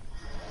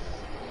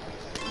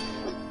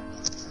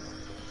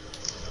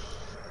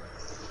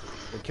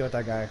 We killed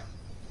that guy.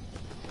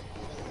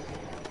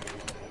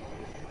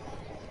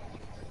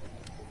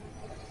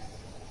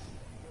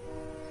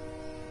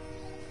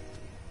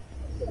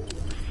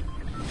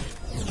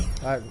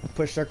 Alright,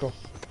 push circle.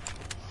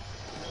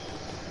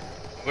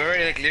 We're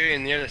already like literally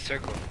near the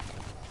circle.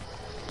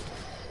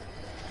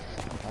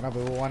 I know,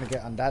 but we want to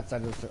get on that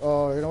side of the circle.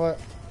 Oh, you know what?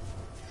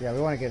 Yeah, we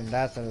want to get in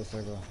that side of the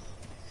circle.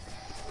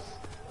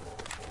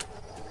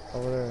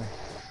 Over there.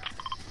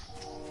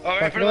 Oh,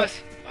 right in front of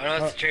us. Oh no,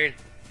 that's a train.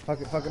 Fuck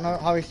it, no,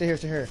 Javi, stay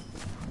here.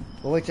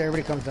 We'll wait till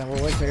everybody comes then.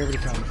 We'll wait till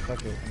everybody comes.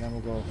 Fuck it, and then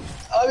we'll go.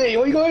 Javi,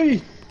 where you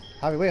going?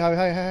 Javi,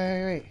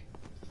 wait.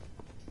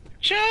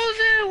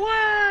 Chosen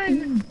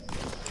one!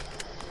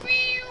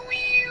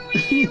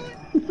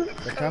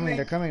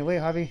 They're coming. Wait,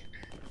 Javi.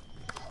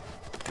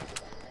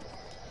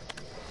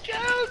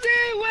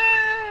 Chosen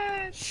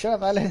one! Shut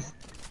up, Alan.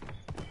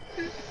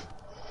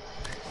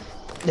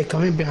 They're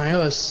coming behind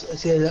us. I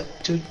see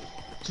that to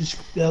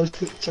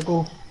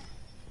circle.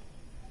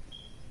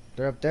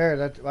 They're up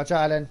there. Watch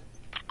out, Alan.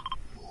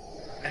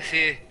 I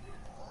see.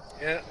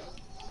 Yeah.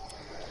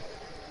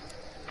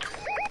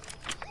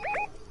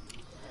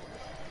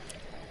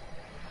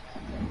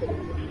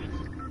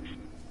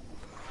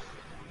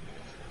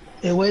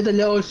 Hey, where's the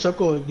little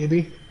circle,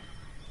 Gibby?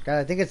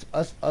 Guys, I think it's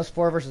us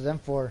four versus them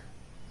four.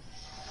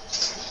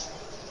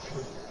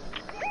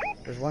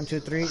 There's 1, 2,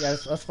 3. Yeah,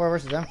 it's us 4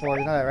 versus them 4.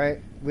 You know that, right?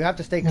 We have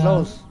to stay Yeah.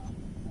 close.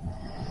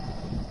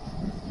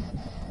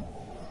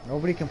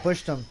 Nobody can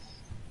push them.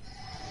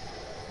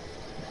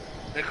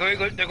 They're going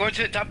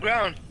to the top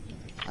ground.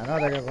 I know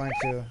they're going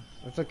to.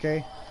 It's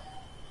okay.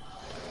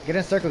 Get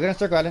in circle,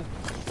 Alan.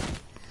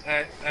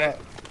 Alright.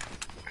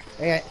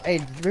 Hey,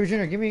 Baby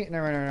Junior, give me.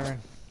 Never mind.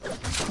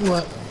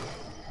 What?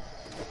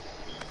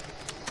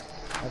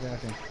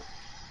 Nothing.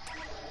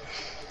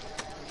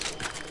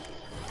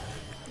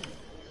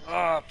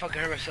 Oh, fuck, I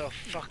hurt myself.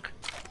 Fuck.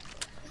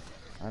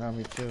 I know,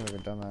 me too, like a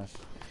dumbass.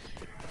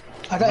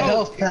 I got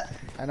health.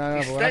 I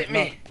know, He but sniped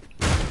me.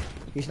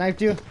 He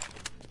sniped you?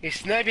 He's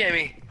sniping at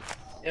me.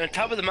 You're on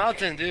top of the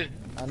mountain, dude.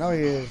 I know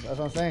he is. That's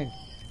what I'm saying.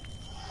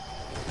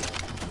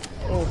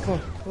 Oh,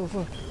 fuck.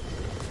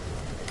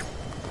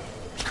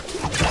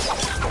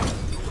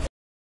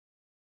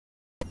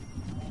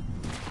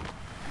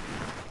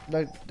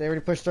 Look, they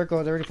already pushed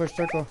circle.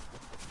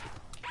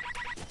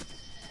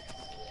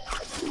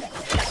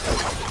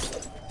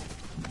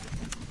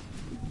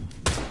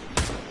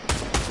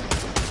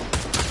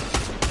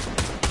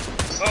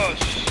 Oh,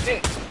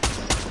 shit.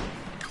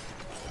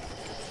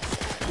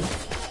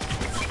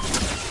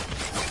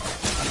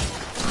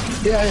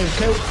 Yeah,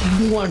 okay,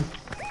 B1.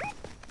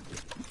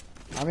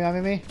 On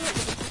me.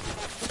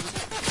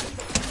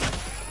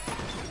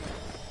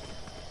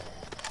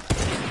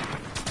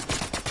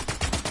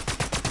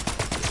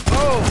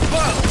 Oh,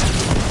 fuck.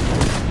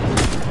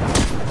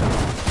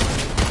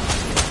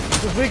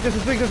 This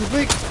is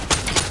weak.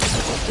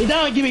 He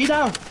down, he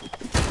down. Too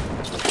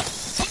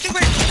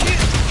much shit.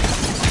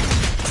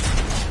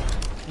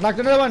 Knocked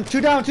another one. Two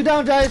down,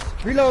 guys.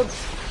 Reload.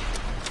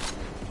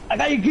 I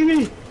got you, give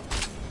me.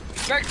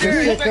 Back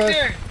there, shit, back cuz.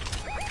 there.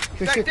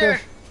 Good Back shit, there.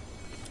 cuz.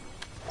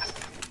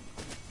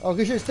 Oh,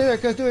 good shit. Stay there,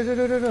 cuz. Do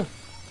it.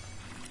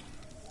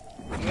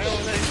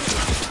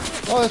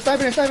 Oh,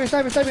 sniping.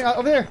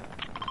 Over there.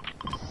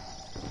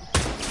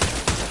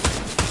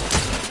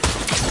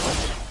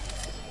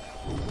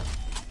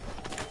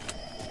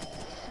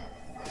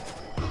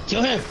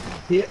 Kill him.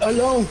 He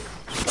alone.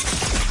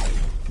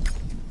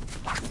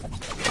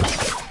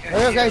 There you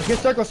go, guys. Get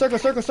circle. Right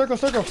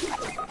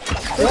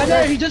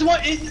there, he just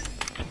want it.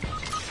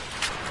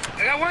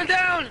 I got one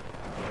down.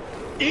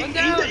 One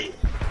down.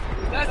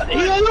 That's one.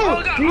 He alone.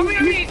 Oh, God. On me.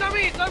 He's on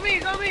me.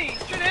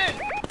 Shoot him.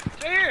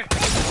 Right here.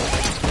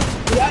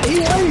 Yeah, he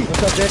won.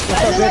 What's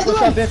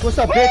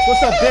up,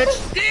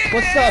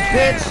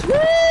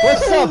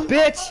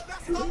 bitch?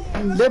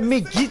 Let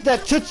me get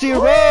that Tootsie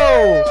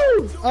Roll.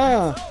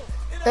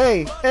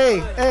 Hey.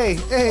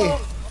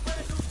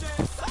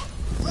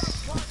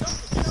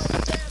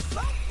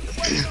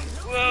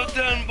 Well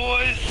done,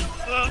 boys.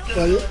 Well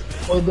done.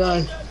 Well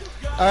done.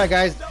 Alright,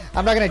 guys.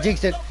 I'm not gonna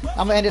jinx it.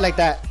 I'm gonna end it like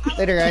that.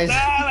 Later, guys.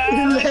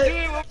 Let's do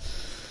it.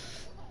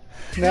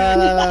 No.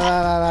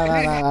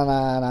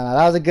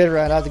 That was a good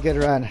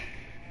run.